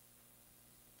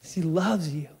 He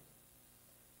loves you.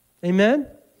 Amen?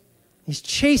 He's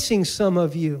chasing some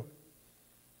of you.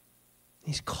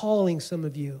 He's calling some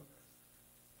of you.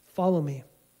 Follow me.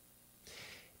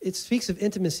 It speaks of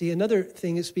intimacy. Another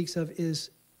thing it speaks of is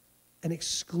an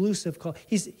exclusive call.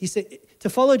 He said to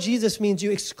follow Jesus means you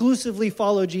exclusively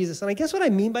follow Jesus. And I guess what I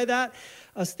mean by that,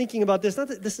 I was thinking about this, not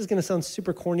that this is going to sound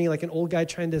super corny, like an old guy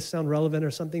trying to sound relevant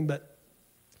or something, but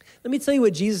let me tell you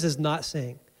what Jesus is not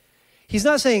saying. He's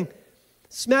not saying,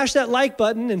 smash that like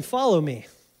button and follow me.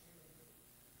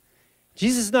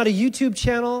 Jesus is not a YouTube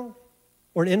channel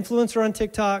or an influencer on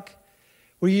TikTok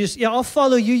where you just, I'll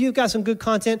follow you. You've got some good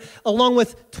content along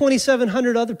with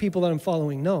 2,700 other people that I'm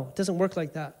following. No, it doesn't work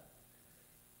like that.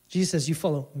 Jesus says, you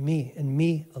follow me and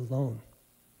me alone.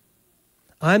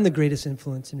 I'm the greatest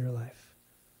influence in your life.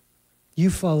 You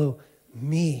follow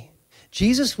me.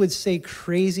 Jesus would say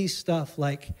crazy stuff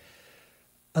like,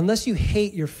 unless you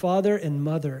hate your father and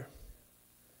mother,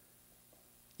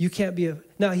 you can't be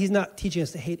now, he's not teaching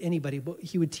us to hate anybody, but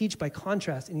he would teach by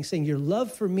contrast. And he's saying your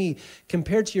love for me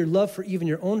compared to your love for even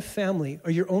your own family or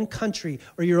your own country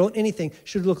or your own anything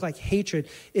should look like hatred.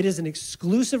 It is an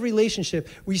exclusive relationship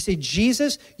where you say,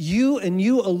 Jesus, you and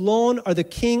you alone are the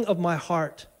king of my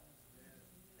heart.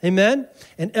 Amen?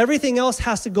 And everything else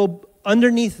has to go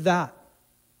underneath that.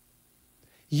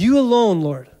 You alone,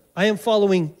 Lord. I am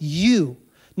following you,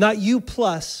 not you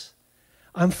plus.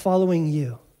 I'm following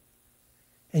you.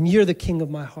 And you're the king of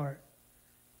my heart.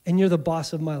 And you're the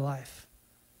boss of my life.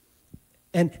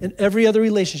 And every other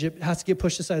relationship has to get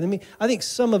pushed aside. I think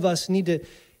some of us need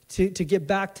to get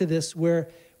back to this where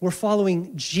we're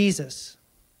following Jesus.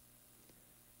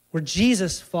 We're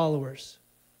Jesus followers.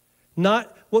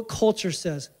 Not what culture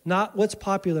says, not what's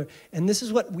popular. And this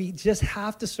is what we just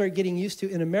have to start getting used to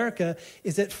in America,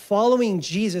 is that following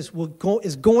Jesus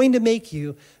is going to make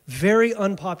you very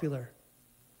unpopular.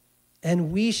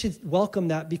 And we should welcome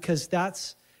that because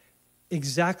that's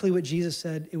exactly what Jesus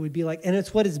said it would be like. And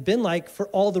it's what it's been like for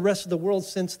all the rest of the world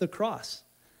since the cross.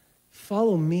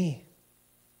 Follow me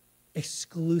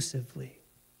exclusively.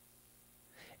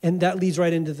 And that leads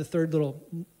right into the third little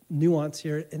nuance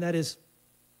here, and that is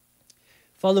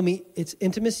follow me. It's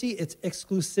intimacy, it's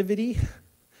exclusivity,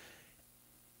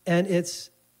 and it's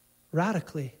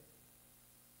radically.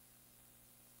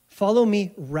 Follow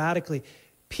me radically.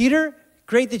 Peter,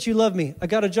 great that you love me. I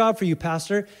got a job for you,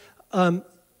 Pastor.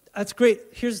 That's great.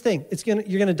 Here's the thing.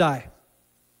 You're going to die.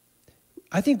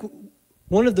 I think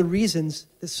one of the reasons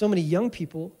that so many young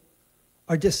people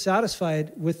are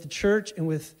dissatisfied with the church and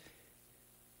with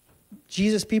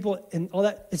Jesus people and all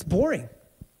that, it's boring.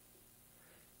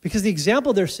 Because the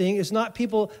example they're seeing is not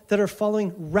people that are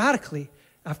following radically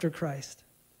after Christ.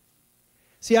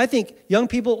 See, I think young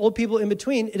people, old people, in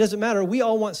between, it doesn't matter. We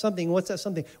all want something. What's that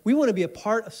something? We want to be a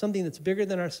part of something that's bigger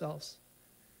than ourselves.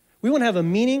 We want to have a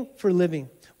meaning for living.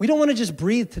 We don't want to just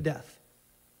breathe to death.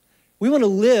 We want to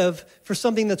live for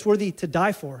something that's worthy to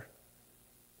die for.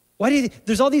 Why do you think?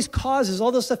 There's all these causes,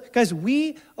 all those stuff. Guys,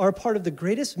 we are a part of the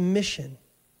greatest mission.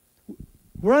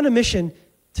 We're on a mission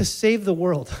to save the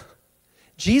world.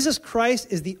 Jesus Christ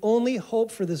is the only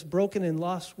hope for this broken and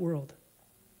lost world.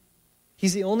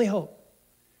 He's the only hope.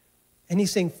 And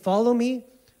he's saying, follow me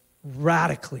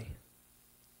radically.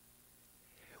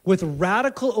 With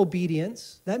radical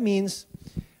obedience, that means,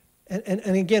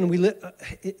 and again,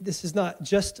 this is not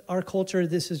just our culture,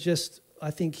 this is just, I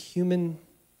think, human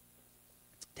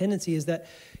tendency is that,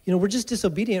 we're just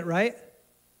disobedient, right?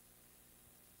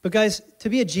 But guys, to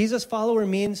be a Jesus follower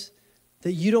means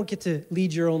that you don't get to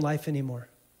lead your own life anymore.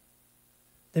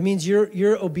 That means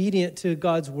you're obedient to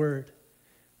God's word.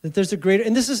 That there's a greater,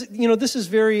 and this is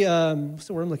very, what's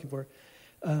the word I'm looking for?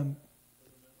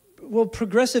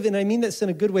 Progressive, and I mean this in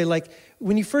a good way. Like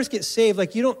when you first get saved,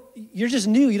 like you're just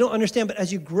new, you don't understand. But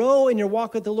as you grow in your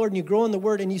walk with the Lord and you grow in the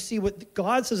word and you see what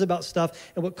God says about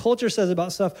stuff and what culture says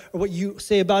about stuff or what you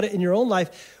say about it in your own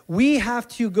life, we have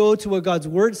to go to what God's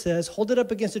word says, hold it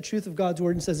up against the truth of God's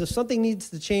word and says, if something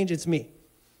needs to change, it's me.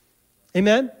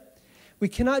 Amen? We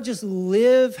cannot just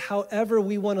live however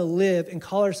we want to live and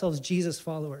call ourselves Jesus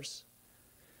followers.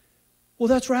 Well,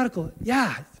 that's radical.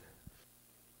 Yeah.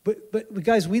 But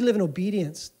guys, we live in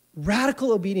obedience.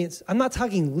 Radical obedience. I'm not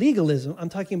talking legalism. I'm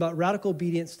talking about radical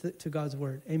obedience to God's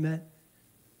word. Amen.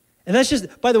 And that's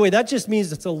just, by the way, that just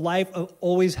means it's a life of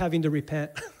always having to repent.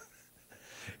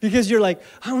 Because you're like,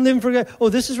 I'm living for God. Oh,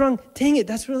 this is wrong. Dang it,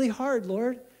 that's really hard,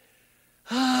 Lord.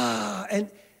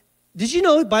 And did you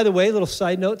know, by the way, little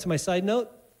side note to my side note,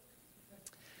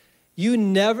 you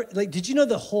never, did you know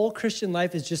the whole Christian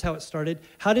life is just how it started?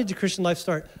 How did your Christian life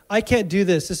start? I can't do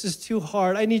this. This is too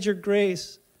hard. I need your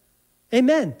grace.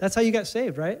 Amen. That's how you got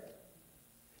saved, right?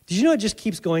 Did you know it just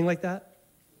keeps going like that?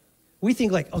 We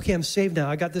think like, okay, I'm saved now.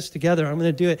 I got this together. I'm going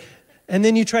to do it. And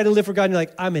then you try to live for God and you're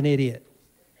like, I'm an idiot.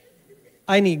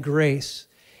 I need grace.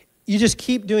 You just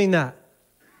keep doing that.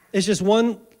 It's just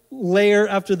one layer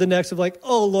after the next of like,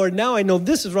 oh, Lord, now I know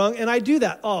this is wrong and I do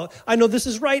that. Oh, I know this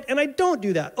is right and I don't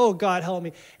do that. Oh, God, help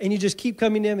me. And you just keep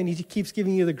coming to him and he keeps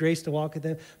giving you the grace to walk with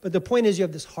him. But the point is you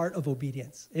have this heart of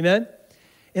obedience. Amen?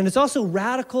 And it's also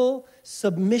radical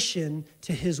submission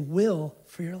to his will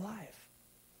for your life.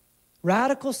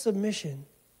 Radical submission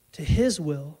to his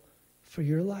will for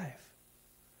your life.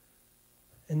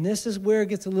 And this is where it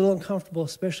gets a little uncomfortable,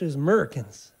 especially as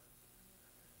Americans.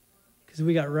 Because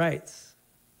we got rights.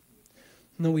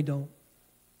 No, we don't.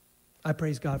 I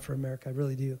praise God for America, I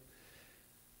really do.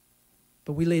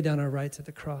 But we lay down our rights at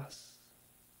the cross.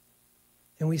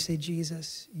 And we say,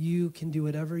 Jesus, you can do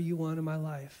whatever you want in my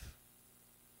life.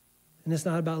 And it's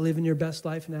not about living your best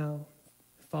life now,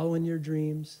 following your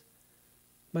dreams.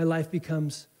 My life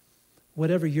becomes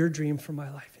whatever your dream for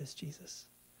my life is, Jesus.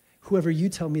 Whoever you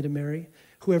tell me to marry,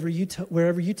 wherever you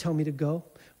tell me to go,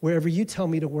 wherever you tell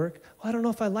me to work. Well, I don't know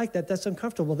if I like that. That's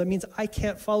uncomfortable. That means I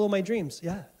can't follow my dreams.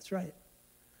 Yeah, that's right.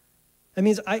 That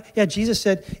means Jesus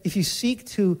said, if you seek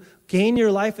to gain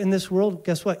your life in this world,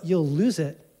 guess what? You'll lose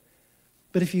it.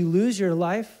 But if you lose your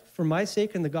life for my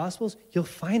sake in the Gospels, you'll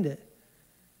find it.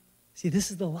 See,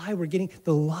 this is the lie we're getting.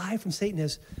 The lie from Satan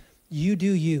is, you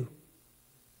do you.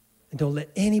 And don't let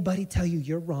anybody tell you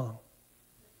you're wrong.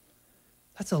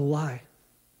 That's a lie.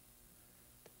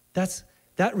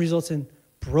 That results in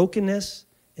brokenness,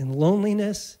 and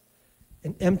loneliness,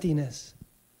 and emptiness.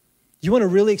 You want to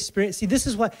really experience, this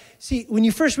is why, when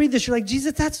you first read this, you're like,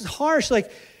 Jesus, that's harsh.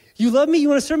 Like, you love me, you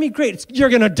want to serve me? Great. You're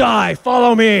going to die.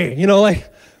 Follow me.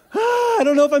 I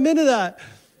don't know if I'm into that.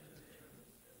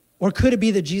 Or could it be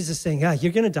that Jesus is saying, yeah,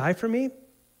 you're going to die for me?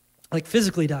 Like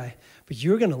physically die, but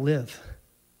you're going to live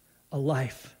a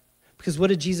life. Because what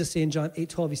did Jesus say in John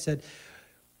 8:12? He said,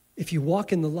 if you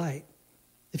walk in the light,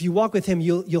 if you walk with him,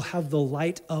 you'll have the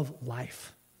light of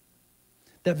life.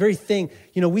 That very thing,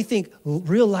 we think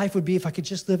real life would be if I could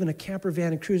just live in a camper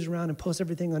van and cruise around and post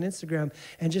everything on Instagram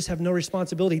and just have no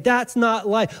responsibility. That's not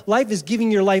life. Life is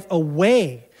giving your life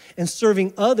away and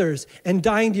serving others and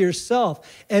dying to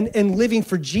yourself and living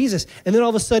for Jesus. And then all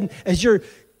of a sudden, as you're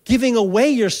giving away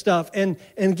your stuff and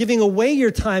giving away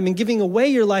your time and giving away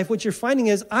your life, what you're finding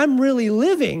is, I'm really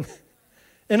living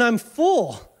and I'm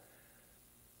full.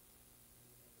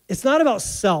 It's not about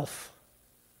self.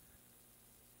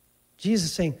 Jesus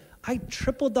is saying, I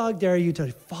triple dog dare you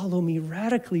to follow me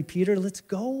radically, Peter. Let's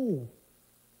go.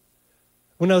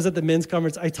 When I was at the men's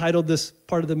conference, I titled this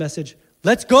part of the message,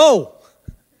 Let's Go.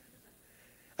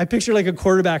 I picture like a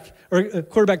quarterback or a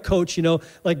quarterback coach,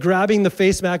 like grabbing the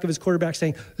face mask of his quarterback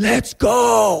saying, let's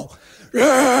go.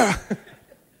 Yeah.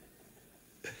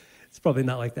 It's probably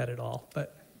not like that at all,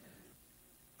 but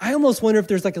I almost wonder if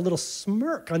there's like a little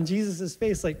smirk on Jesus'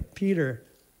 face, like, Peter,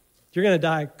 you're going to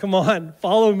die. Come on,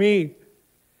 follow me.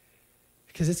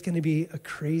 Because it's going to be a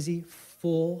crazy,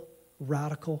 full,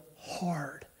 radical,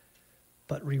 hard,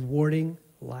 but rewarding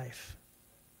life.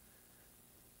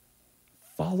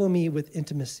 Follow me with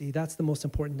intimacy. That's the most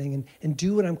important thing. And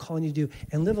do what I'm calling you to do.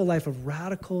 And live a life of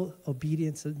radical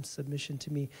obedience and submission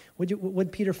to me. What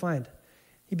did Peter find?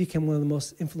 He became one of the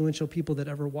most influential people that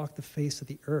ever walked the face of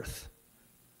the earth.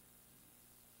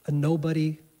 A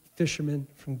nobody fisherman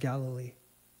from Galilee.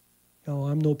 Oh,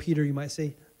 I'm no Peter, you might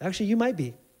say. Actually, you might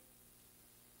be.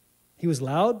 He was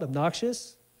loud,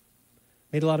 obnoxious,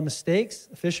 made a lot of mistakes,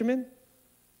 a fisherman.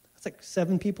 That's like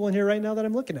 7 people in here right now that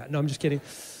I'm looking at. No, I'm just kidding.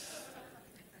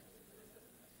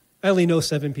 I only know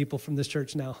 7 people from this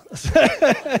church now.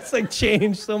 It's like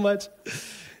changed so much.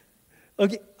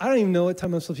 Okay, I don't even know what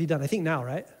time I'm supposed to be done. I think now,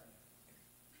 right?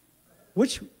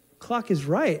 Which clock is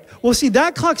right? Well, see,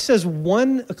 that clock says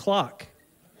 1 o'clock.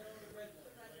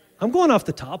 I'm going off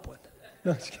the top one.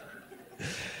 No, just kidding.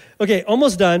 Okay,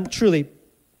 almost done, truly.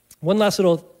 One last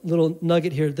little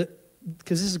nugget here.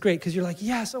 because this is great, because you're like,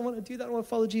 yes, I want to do that. I want to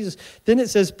follow Jesus. Then it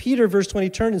says, Peter, verse 20,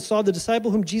 turned and saw the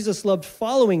disciple whom Jesus loved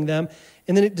following them.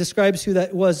 And then it describes who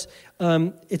that was.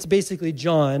 It's basically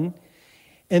John.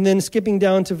 And then skipping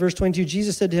down to verse 22,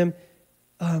 Jesus said to him,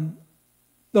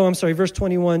 verse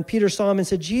 21, Peter saw him and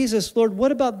said, Jesus, Lord,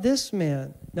 what about this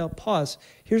man? Now pause.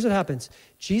 Here's what happens.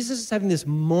 Jesus is having this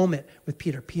moment with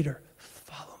Peter. Peter,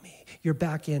 follow me. You're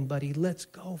back in, buddy. Let's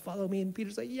go. Follow me. And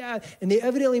Peter's like, yeah. And they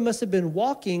evidently must have been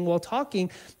walking while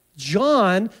talking.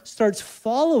 John starts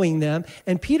following them.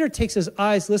 And Peter takes his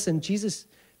eyes. Listen,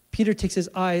 Peter takes his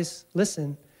eyes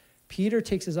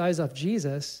off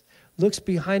Jesus, looks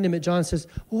behind him at John and says,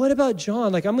 well, what about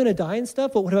John? Like, I'm going to die and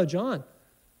stuff, but what about John?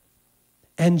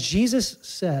 And Jesus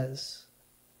says,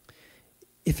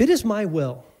 if it is my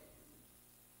will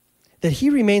that he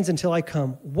remains until I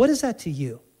come, what is that to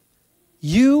you?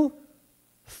 You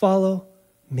follow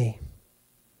me.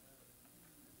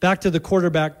 Back to the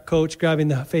quarterback coach grabbing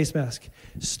the face mask.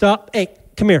 Stop. Hey,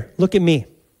 come here. Look at me.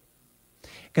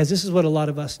 Guys, this is what a lot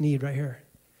of us need right here.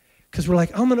 Because we're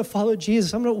like, I'm going to follow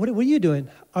Jesus. What are you doing?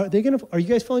 Are you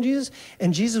guys following Jesus?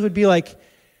 And Jesus would be like,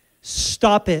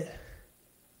 stop it.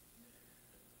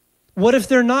 What if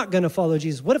they're not going to follow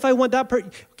Jesus? What if I want that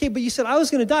person? Okay, but you said I was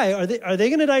going to die. Are they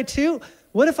going to die too?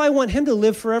 What if I want him to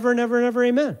live forever and ever and ever?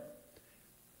 Amen.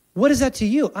 What is that to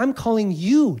you? I'm calling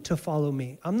you to follow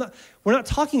me. We're not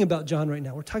talking about John right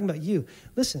now. We're talking about you.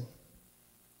 Listen,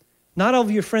 not all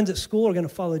of your friends at school are going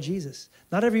to follow Jesus.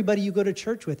 Not everybody you go to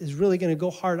church with is really going to go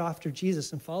hard after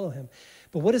Jesus and follow him.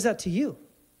 But what is that to you?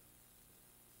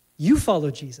 You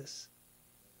follow Jesus.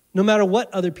 No matter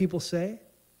what other people say.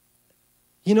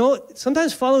 You know,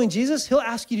 sometimes following Jesus, he'll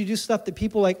ask you to do stuff that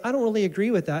people like, I don't really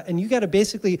agree with that. And you got to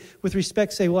basically, with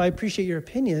respect, say, well, I appreciate your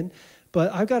opinion,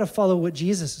 but I've got to follow what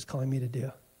Jesus is calling me to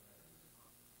do.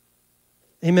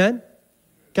 Amen?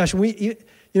 Gosh,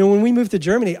 when we moved to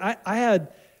Germany, I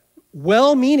had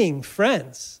well-meaning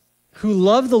friends who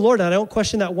love the Lord, and I don't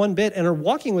question that one bit, and are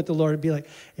walking with the Lord and be like,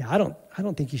 yeah, I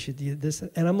don't think you should do this.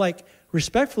 And I'm like,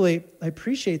 respectfully, I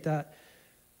appreciate that,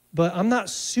 but I'm not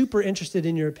super interested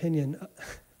in your opinion.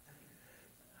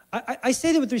 I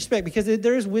say that with respect because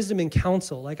there is wisdom in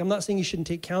counsel. Like, I'm not saying you shouldn't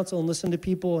take counsel and listen to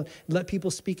people and let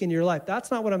people speak into your life. That's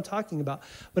not what I'm talking about.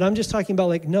 But I'm just talking about,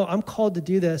 like, no, I'm called to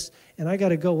do this, and I got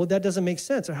to go. Well, that doesn't make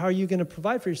sense. Or how are you going to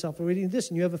provide for yourself? Or we're doing this,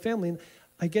 and you have a family. And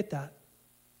I get that.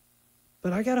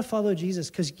 But I got to follow Jesus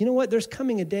because you know what? There's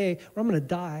coming a day where I'm going to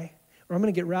die, or I'm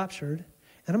going to get raptured,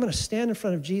 and I'm going to stand in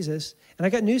front of Jesus. And I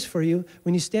got news for you.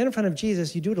 When you stand in front of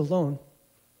Jesus, you do it alone.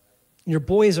 And your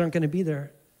boys aren't going to be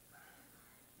there.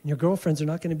 And your girlfriends are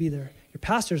not going to be there. Your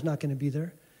pastor's not going to be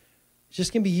there. It's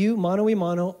just going to be you, mano a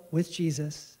mano, with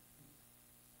Jesus.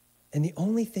 And the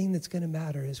only thing that's going to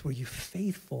matter is were you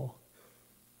faithful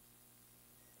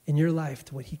in your life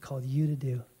to what he called you to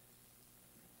do.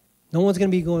 No one's going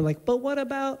to be going like, but what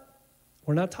about?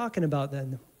 We're not talking about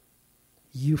then.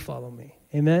 You follow me.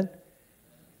 Amen?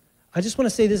 I just want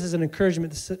to say this as an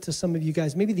encouragement to some of you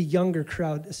guys, maybe the younger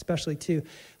crowd especially too.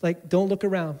 Like, don't look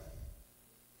around.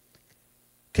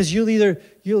 Because you'll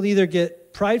either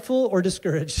get prideful or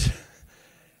discouraged.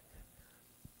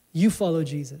 You follow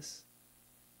Jesus.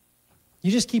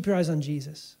 You just keep your eyes on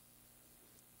Jesus.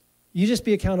 You just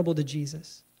be accountable to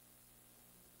Jesus.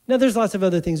 Now, there's lots of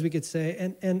other things we could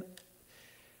say, and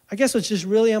I guess what's just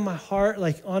really on my heart,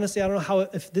 like, honestly, I don't know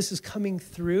if this is coming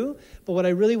through, but what I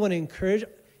really want to encourage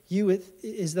you with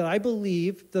is that I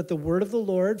believe that the word of the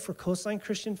Lord for Coastline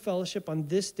Christian Fellowship on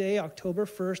this day, October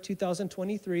 1st,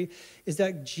 2023, is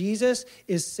that Jesus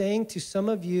is saying to some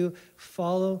of you,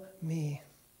 follow me.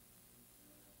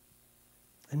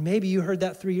 And maybe you heard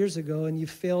that 3 years ago and you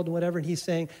failed and whatever, and he's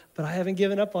saying, but I haven't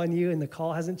given up on you and the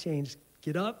call hasn't changed.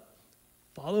 Get up,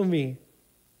 follow me.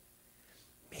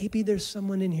 Maybe there's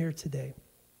someone in here today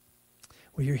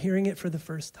where you're hearing it for the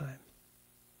first time.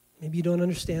 Maybe you don't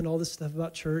understand all this stuff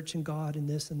about church and God and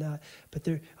this and that, but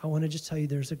I want to just tell you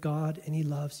there's a God and he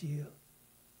loves you.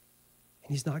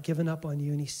 And he's not given up on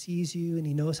you, and he sees you, and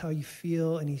he knows how you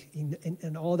feel,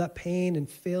 and all that pain and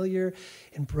failure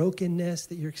and brokenness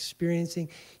that you're experiencing.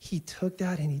 He took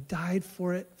that and he died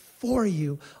for it for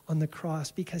you on the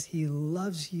cross because he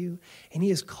loves you, and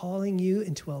he is calling you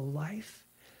into a life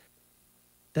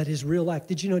that is real life.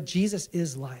 Did you know Jesus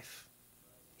is life?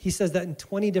 He says that in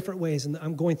 20 different ways, and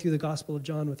I'm going through the Gospel of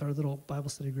John with our little Bible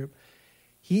study group.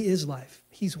 He is life.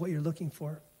 He's what you're looking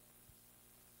for.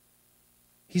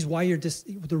 He's why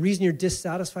the reason you're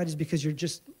dissatisfied is because you're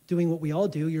just doing what we all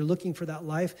do. You're looking for that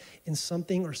life in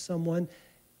something or someone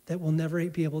that will never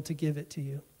be able to give it to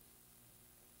you.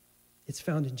 It's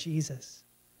found in Jesus.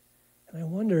 And I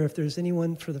wonder if there's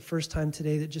anyone for the first time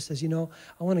today that just says,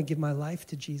 I want to give my life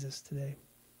to Jesus today.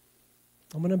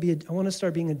 I want to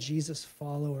start being a Jesus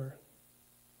follower.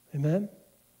 Amen?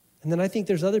 And then I think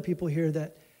there's other people here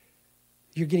that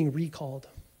you're getting recalled.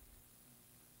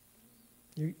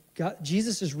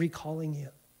 Jesus is recalling you.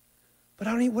 But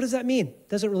what does that mean?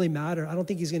 Doesn't really matter. I don't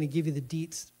think he's going to give you the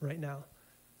deets right now.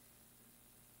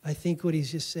 I think what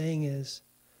he's just saying is,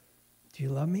 do you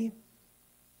love me?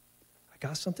 I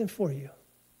got something for you.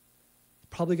 It's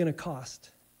probably going to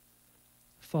cost.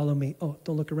 Follow me. Oh,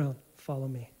 don't look around. Follow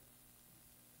me.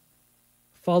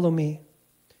 Follow me.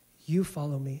 You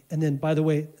follow me. And then, by the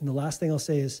way, and the last thing I'll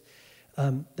say is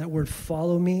that word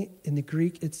follow me in the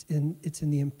Greek, it's in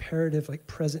the imperative, like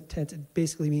present tense. It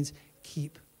basically means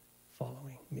keep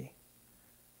following me.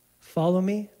 Follow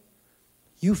me.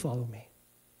 You follow me.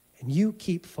 And you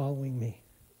keep following me.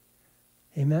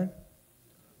 Amen?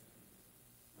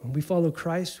 When we follow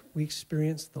Christ, we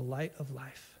experience the light of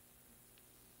life.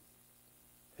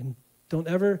 And don't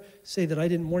ever say that I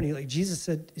didn't warn you. Like Jesus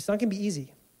said, it's not going to be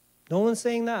easy. No one's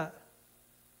saying that.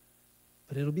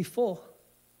 But it'll be full.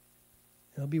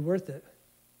 It'll be worth it.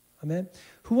 Amen?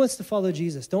 Who wants to follow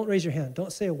Jesus? Don't raise your hand.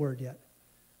 Don't say a word yet.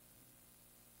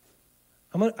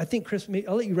 I think, Chris,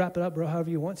 I'll let you wrap it up, bro,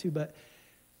 however you want to, but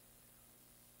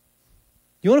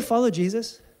you want to follow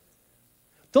Jesus?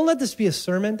 Don't let this be a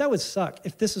sermon. That would suck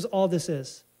if this is all this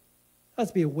is.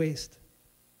 That'd be a waste.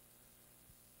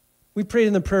 We prayed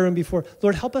in the prayer room before,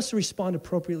 Lord, help us to respond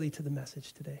appropriately to the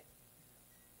message today.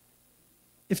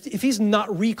 If he's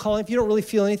not recalling, if you don't really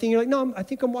feel anything, you're like, no, I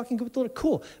think I'm walking good with the Lord.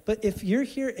 Cool. But if you're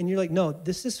here and you're like, no,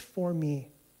 this is for me.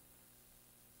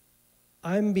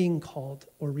 I'm being called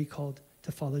or recalled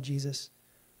to follow Jesus.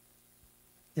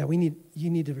 Yeah, you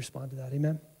need to respond to that.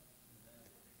 Amen?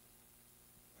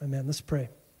 Amen. Let's pray.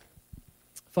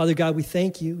 Father God, we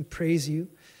thank you. We praise you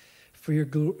for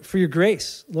your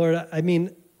grace. Lord, I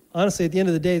mean, honestly, at the end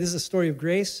of the day, this is a story of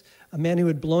grace. A man who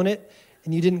had blown it,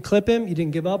 and you didn't clip him. You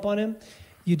didn't give up on him.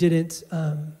 You didn't,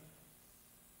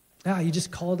 you just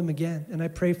called him again. And I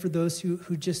pray for those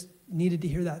who just needed to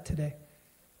hear that today.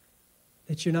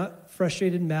 That you're not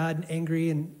frustrated, mad, and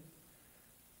angry, and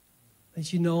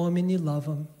that you know him and you love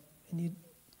him. And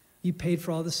you paid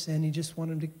for all the sin. You just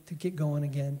want him to get going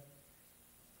again.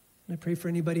 And I pray for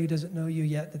anybody who doesn't know you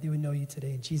yet that they would know you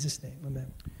today. In Jesus' name,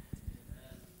 amen.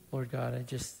 Lord God, I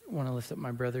just want to lift up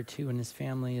my brother too and his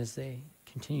family as they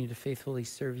continue to faithfully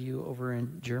serve you over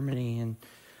in Germany. And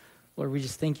Lord, we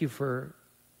just thank you for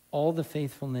all the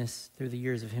faithfulness through the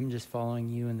years of him just following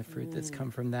you and the fruit that's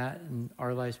come from that in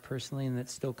our lives personally and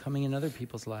that's still coming in other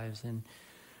people's lives. And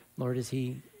Lord, as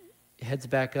he heads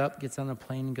back up, gets on a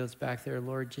plane and goes back there,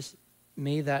 Lord, just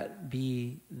may that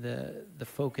be the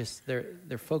focus,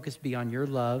 their focus be on your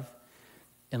love,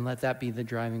 and let that be the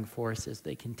driving force as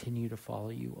they continue to follow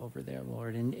you over there,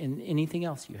 Lord. And anything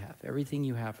else you have, everything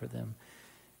you have for them,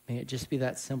 may it just be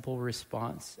that simple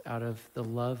response out of the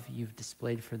love you've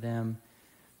displayed for them,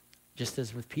 just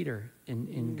as with Peter,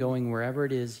 in going wherever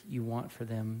it is you want for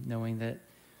them, knowing that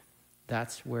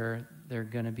that's where they're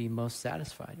going to be most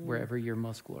satisfied, wherever you're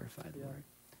most glorified, Lord.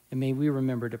 And may we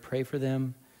remember to pray for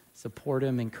them, support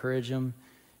them, encourage them.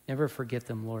 Never forget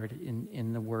them, Lord,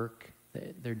 in the work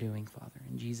that they're doing, Father.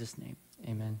 In Jesus' name,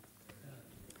 amen.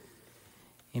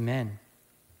 Amen.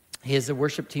 As the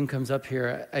worship team comes up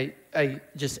here, I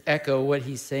just echo what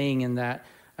he's saying in that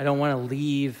I don't want to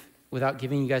leave without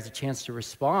giving you guys a chance to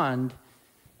respond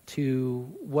to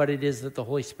what it is that the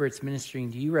Holy Spirit's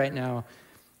ministering to you right now.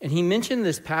 And he mentioned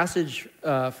this passage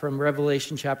from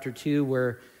Revelation chapter 2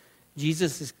 where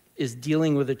Jesus is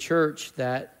dealing with a church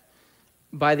that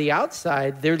by the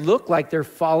outside, they look like they're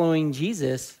following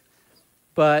Jesus,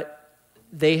 but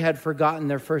they had forgotten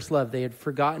their first love. They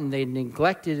had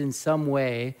neglected in some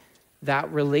way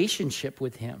that relationship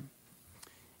with him.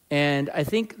 And I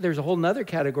think there's a whole nother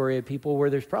category of people where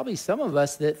there's probably some of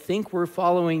us that think we're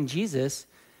following Jesus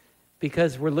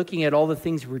because we're looking at all the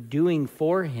things we're doing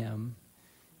for him,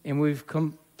 and we've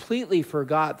completely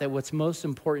forgot that what's most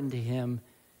important to him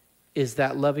is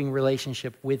that loving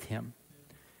relationship with him,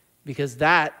 because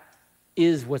that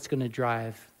is what's going to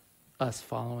drive us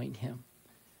following him.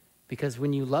 Because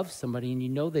when you love somebody and you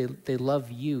know they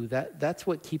love you, that's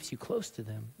what keeps you close to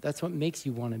them. That's what makes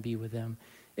you want to be with them.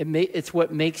 It's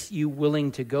what makes you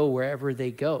willing to go wherever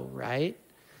they go, right?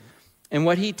 And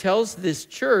what he tells this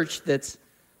church that's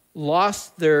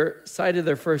lost their sight of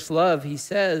their first love, he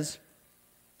says,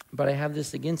 but I have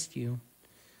this against you,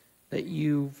 that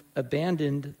you've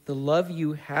abandoned the love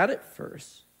you had at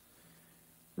first.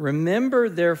 Remember,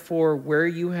 therefore, where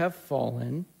you have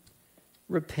fallen,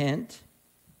 repent,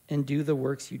 and do the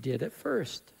works you did at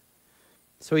first.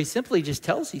 So he simply just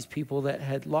tells these people that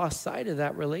had lost sight of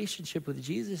that relationship with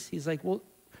Jesus, he's like, well,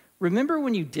 remember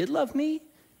when you did love me?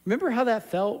 Remember how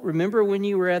that felt? Remember when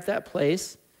you were at that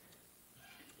place?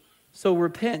 So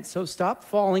repent. So stop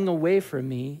falling away from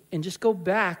me and just go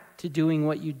back to doing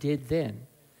what you did then.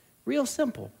 Real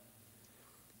simple.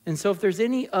 And so if there's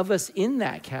any of us in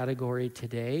that category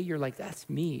today, you're like, that's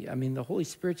me. I mean, the Holy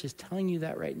Spirit's just telling you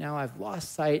that right now. I've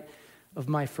lost sight of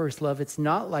my first love. It's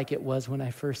not like it was when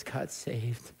I first got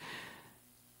saved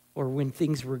or when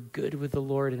things were good with the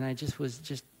Lord and I just was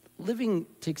just living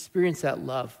to experience that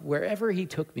love. Wherever he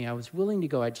took me, I was willing to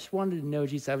go. I just wanted to know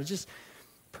Jesus. I was just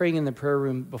praying in the prayer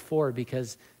room before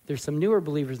because there's some newer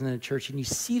believers in the church and you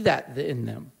see that in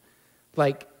them.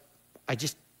 Like, I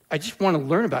just want to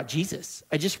learn about Jesus.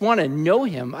 I just want to know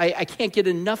him. I can't get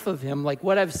enough of him. Like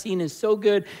what I've seen is so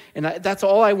good and that's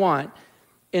all I want.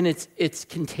 And it's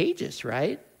contagious,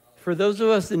 right? For those of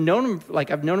us that know him,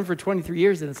 like I've known him for 23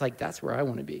 years, and it's like, that's where I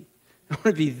want to be. I want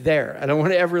to be there. I don't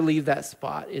want to ever leave that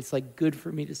spot. It's like good for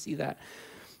me to see that.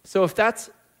 So if that's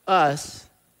us,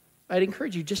 I'd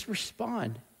encourage you, just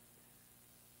respond.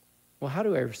 Well, how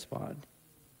do I respond?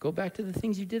 Go back to the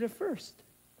things you did at first.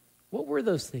 What were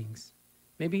those things?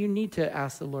 Maybe you need to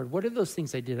ask the Lord, what are those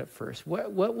things I did at first?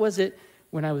 What was it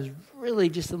when I was really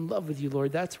just in love with you,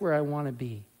 Lord? That's where I want to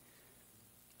be.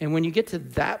 And when you get to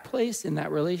that place in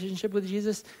that relationship with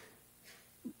Jesus,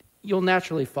 you'll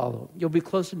naturally follow him. You'll be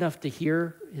close enough to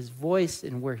hear his voice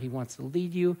and where he wants to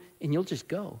lead you, and you'll just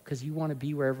go because you want to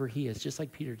be wherever he is, just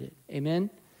like Peter did.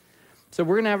 Amen? So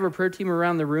we're going to have our prayer team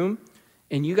around the room,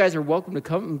 and you guys are welcome to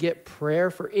come and get prayer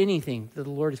for anything that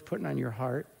the Lord is putting on your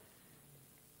heart.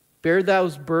 Bear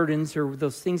those burdens or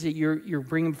those things that you're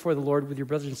bringing before the Lord with your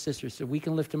brothers and sisters so we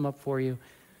can lift them up for you.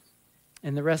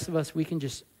 And the rest of us, we can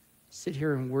just sit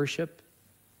here and worship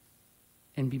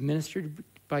and be ministered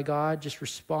by God. Just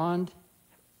respond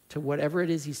to whatever it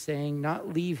is he's saying, not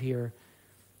leave here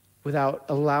without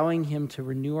allowing him to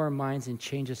renew our minds and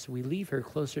change us so we leave here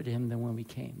closer to him than when we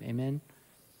came. Amen.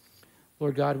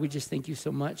 Lord God, we just thank you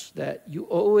so much that you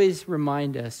always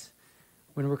remind us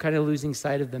when we're kind of losing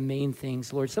sight of the main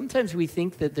things. Lord, sometimes we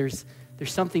think that there's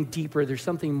something deeper, there's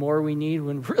something more we need,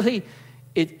 when really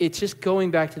it's just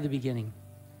going back to the beginning.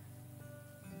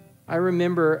 I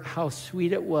remember how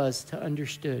sweet it was to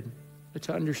understand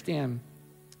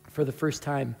for the first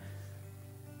time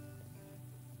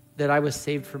that I was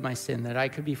saved from my sin, that I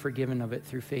could be forgiven of it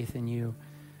through faith in you.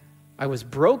 I was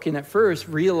broken at first,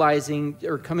 realizing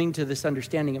or coming to this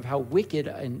understanding of how wicked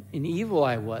and evil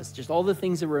I was, just all the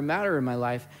things that were matter in my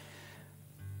life.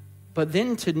 But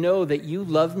then to know that you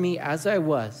loved me as I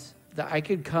was, that I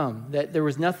could come, that there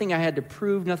was nothing I had to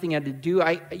prove, nothing I had to do.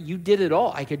 You did it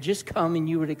all. I could just come and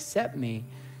you would accept me.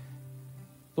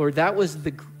 Lord, that was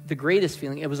the greatest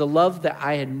feeling. It was a love that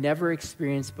I had never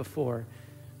experienced before.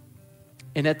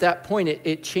 And at that point,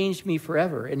 it changed me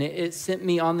forever. And it sent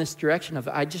me on this direction of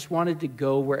I just wanted to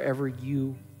go wherever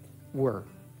you were.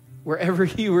 Wherever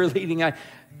you were leading.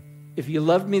 If you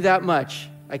loved me that much,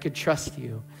 I could trust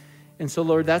you. And so,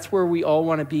 Lord, that's where we all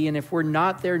want to be. And if we're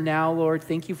not there now, Lord,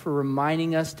 thank you for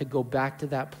reminding us to go back to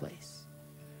that place.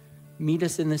 Meet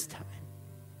us in this time.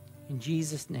 In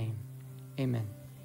Jesus' name, amen.